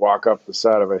 you walk up the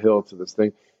side of a hill to this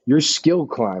thing. You're skill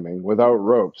climbing without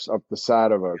ropes up the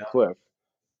side of a cliff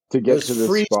to get to this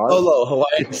free spot. Solo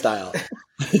Hawaiian style.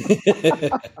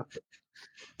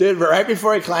 Dude, right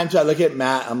before I climbed to, I look at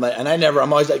Matt. I'm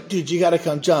always like, dude, you got to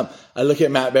come jump. I look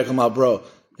at Matt Beckham, bro,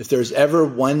 if there's ever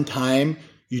one time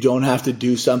you don't have to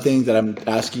do something that I'm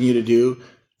asking you to do,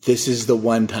 this is the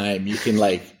one time you can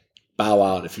bow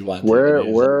out if you want.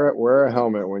 Wear a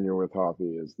helmet when you're with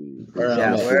Hoppy is the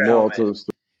moral to the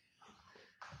story.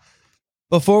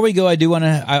 Before we go, I do want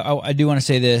to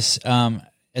say this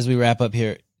as we wrap up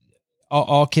here.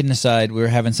 All kidding aside, we're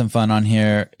having some fun on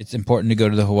here. It's important to go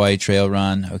to the Hawaii Trail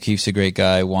Run. O'Keefe's a great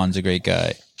guy. Juan's a great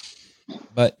guy.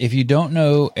 But if you don't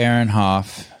know Aaron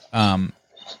Hoff,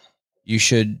 you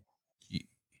should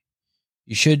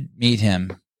meet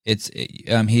him.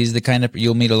 He's the kind of,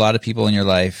 you'll meet a lot of people in your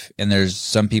life, and there's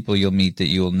some people you'll meet that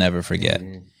you'll never forget.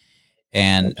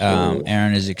 And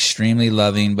Aaron is extremely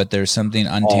loving, but there's something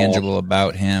intangible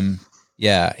about him.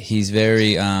 Yeah, he's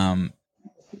very.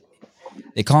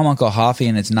 They call him Uncle Hoffy,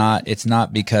 and it's not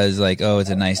because it's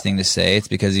a nice thing to say. It's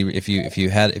because if you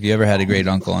ever had a great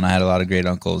uncle, and I had a lot of great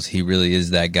uncles, he really is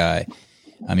that guy.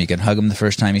 You can hug him the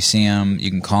first time you see him. You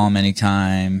can call him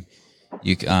anytime.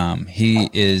 He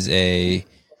is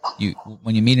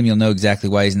when you meet him, you'll know exactly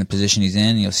why he's in the position he's in,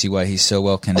 and you'll see why he's so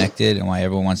well connected, and why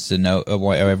everyone wants to know,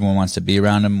 why everyone wants to be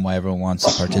around him, why everyone wants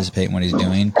to participate in what he's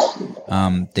doing.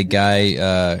 The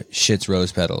guy shits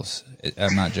rose petals.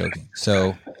 I'm not joking.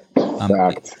 So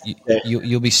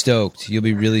you'll be stoked. You'll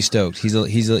be really stoked. He's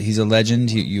a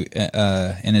legend. You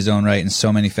in his own right in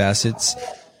so many facets.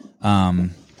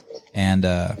 And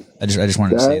I just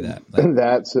wanted to say that.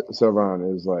 That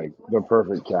Sylvan is the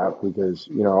perfect cap because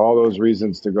all those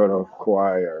reasons to go to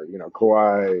Kauai are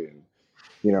Kauai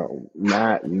and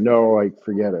Matt. No,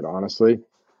 forget it. Honestly,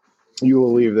 you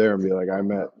will leave there and be like, I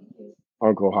met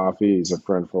Uncle Hoffy. He's a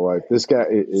friend for life. This guy,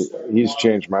 he's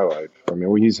changed my life. I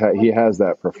mean, he has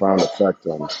that profound effect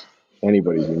on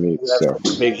anybody he meets. So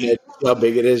how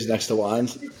big it is next to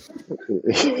Juan's.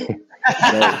 that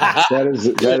is.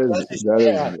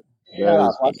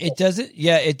 It doesn't.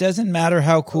 Yeah, it doesn't matter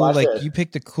how cool. Like you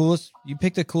pick the coolest. You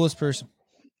pick the coolest person.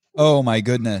 Oh my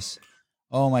goodness.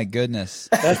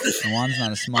 Juan's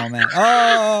not a small man.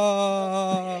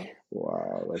 Oh.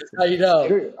 Wow, that's how you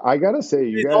know. I gotta say,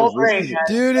 you guys,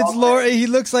 dude, it's Laurel. He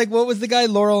looks like, what was the guy,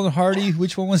 Laurel and Hardy?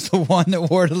 Which one was the one that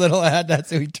wore the little hat? That's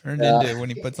who he turned into when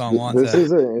he puts on Juan's hat.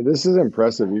 This is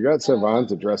impressive. You got Savon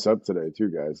to dress up today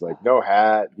too, guys. Like no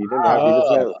hat. He didn't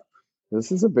have.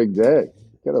 This is a big day.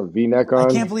 Got a V-neck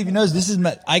on. I can't believe he knows this is.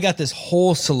 I got this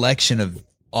whole selection of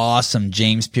awesome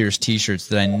James Pierce T-shirts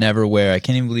that I never wear. I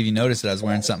can't even believe you noticed that I was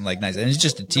wearing something like nice, and it's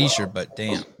just a T-shirt, but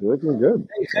damn, you're looking good.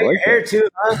 I like hair too,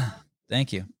 huh?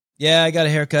 Thank you. Yeah, I got a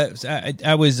haircut.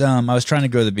 I was trying to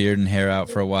grow the beard and hair out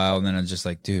for a while, and then I was just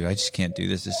like, dude, I just can't do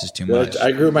this. This is too much.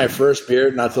 I grew my first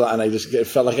beard not too long, and it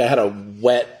felt like I had a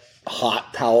wet,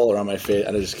 hot towel around my face,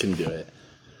 and I just couldn't do it.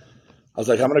 I was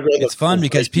like, I'm gonna grow. It's fun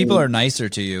because people are nicer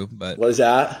to you, but what is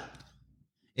that?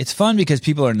 It's fun because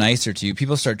people are nicer to you.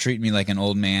 People start treating me like an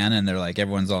old man, and they're like,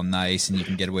 everyone's all nice, and you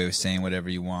can get away with saying whatever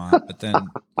you want. But then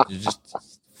just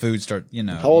food start,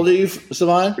 How old are you,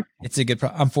 Savon? It's a good.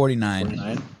 I'm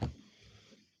 49.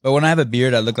 But when I have a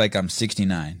beard, I look like I'm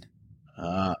 69.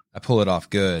 I pull it off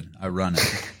good. I run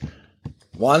it.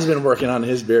 Juan's been working on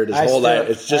his beard his whole life.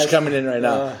 It's just coming in right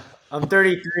now. I'm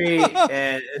 33,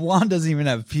 and Juan doesn't even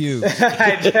have pubes.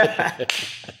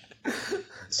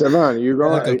 Savon, are you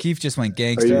going? Look, O'Keefe just went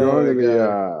gangster. Are you going to the?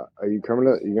 Are you coming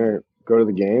to? You gonna go to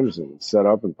the games and set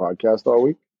up and podcast all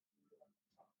week?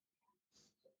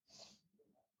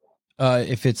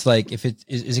 Is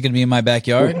it going to be in my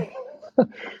backyard?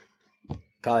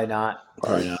 Probably not.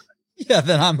 Yeah,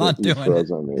 then I'm not doing it.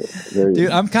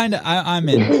 Dude, I'm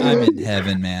in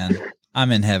heaven, man.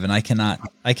 I'm in heaven. I cannot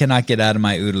get out of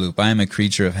my OODA loop. I am a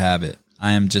creature of habit.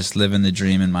 I am just living the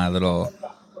dream in my little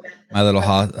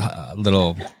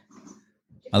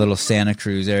Santa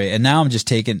Cruz area. And now I'm just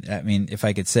taking, I mean, if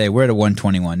I could say, we're at a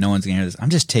 121. No one's going to hear this. I'm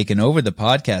just taking over the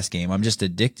podcast game. I'm just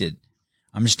addicted.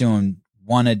 I'm just doing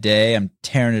one a day. I'm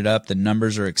tearing it up. The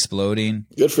numbers are exploding.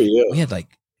 Good for you. We had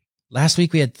last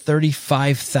week we had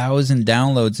 35,000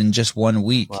 downloads in just 1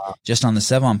 week, just on the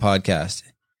Sevon podcast.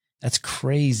 That's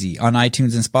crazy on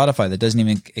iTunes and Spotify. That doesn't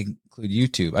even include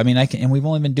YouTube. I mean, and we've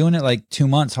only been doing it 2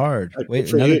 months hard.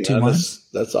 Wait, another 2 months?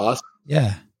 That's awesome.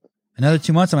 Yeah. Another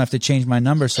 2 months, I'm gonna have to change my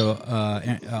number so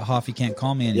Hoffy can't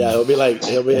call me anymore.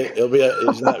 Yeah,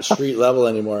 he's not street level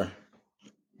anymore.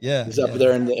 Yeah, he's up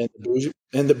there in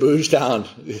the bouge town.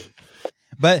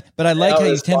 But I like how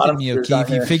you tempted me,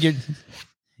 O'Keefe.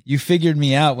 You figured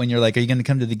me out when you're like, are you going to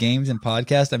come to the games and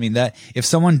podcast? I mean, that if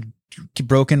someone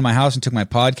broke into my house and took my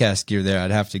podcast gear there, I'd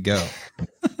have to go.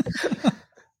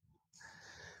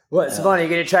 What, Savon, are you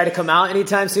going to try to come out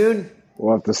anytime soon?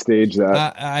 We'll have to stage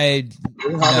that.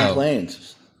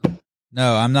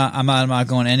 No, I'm not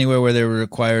going anywhere where there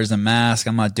requires a mask.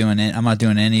 I'm not doing it. I'm not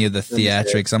doing any of the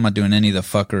theatrics. I'm not doing any of the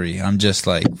fuckery. I'm just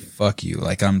like, fuck you.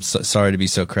 I'm sorry to be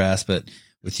so crass, but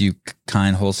with you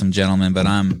kind, wholesome gentlemen, but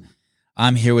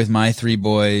I'm here with my three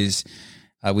boys.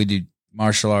 We do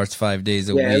martial arts 5 days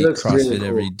a week, CrossFit really cool.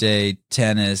 Every day,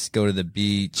 tennis, go to the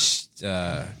beach.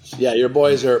 Your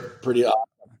boys are pretty awesome.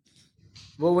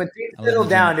 Well, when things settle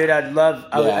down, dude,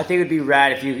 I think it would be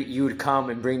rad if you would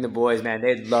come and bring the boys, man.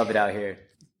 They'd love it out here.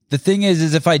 The thing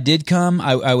is if I did come,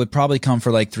 I would probably come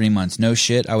for 3 months. No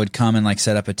shit. I would come and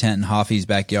set up a tent in Hoffy's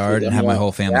backyard and have my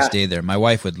whole family stay there. My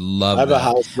wife would love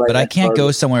that. But I can't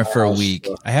go somewhere for a week.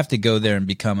 I have to go there and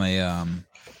become I'd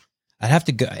have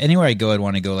to go anywhere I go. I'd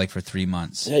want to go for 3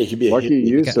 months. Yeah, you could be a lucky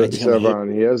you,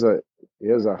 Savon. He has a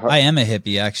I am a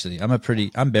hippie, actually.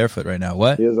 I'm barefoot right now.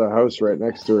 What? He has a house right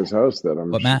next to his house that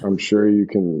I'm sure you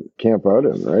can camp out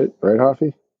in, right? Right,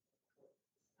 Hoffy?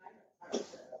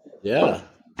 Yeah.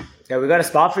 Yeah, we got a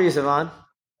spot for you, Savon.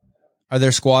 Are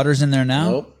there squatters in there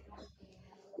now? Nope.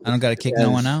 I don't got to kick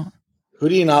no one out? Who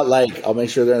do you not like? I'll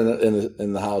make sure they're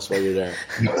in the house while you're there.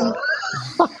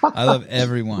 I love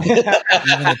everyone.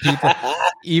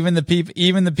 Even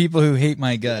the people who hate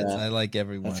my guts. Yeah. I like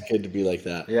everyone. It's good to be like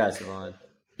that. Yeah, Savon.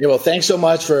 Yeah, well, thanks so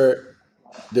much for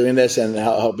doing this and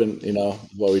helping,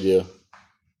 what we do.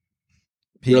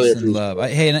 Peace really and love.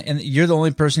 And you're the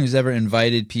only person who's ever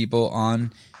invited people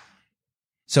on.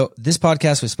 So this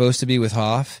podcast was supposed to be with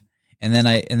Hoff, and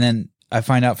then I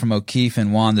find out from O'Keefe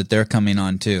and Juan that they're coming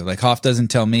on too. Hoff doesn't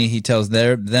tell me; he tells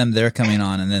them they're coming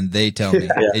on, and then they tell me.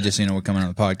 They just we're coming on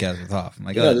the podcast with Hoff. I'm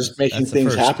like, just making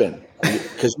things happen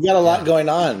because we got a lot going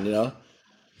on.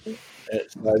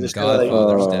 I just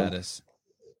Godfather status.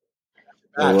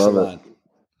 I love it.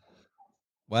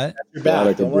 What? You're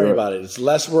back. Don't worry about it. It's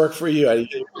less work for you.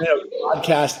 You have a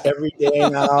podcast every day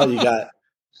now. You got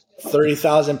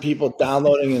 30,000 people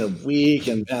downloading in a week,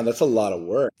 and man, that's a lot of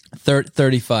work.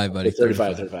 35, buddy.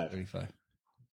 35.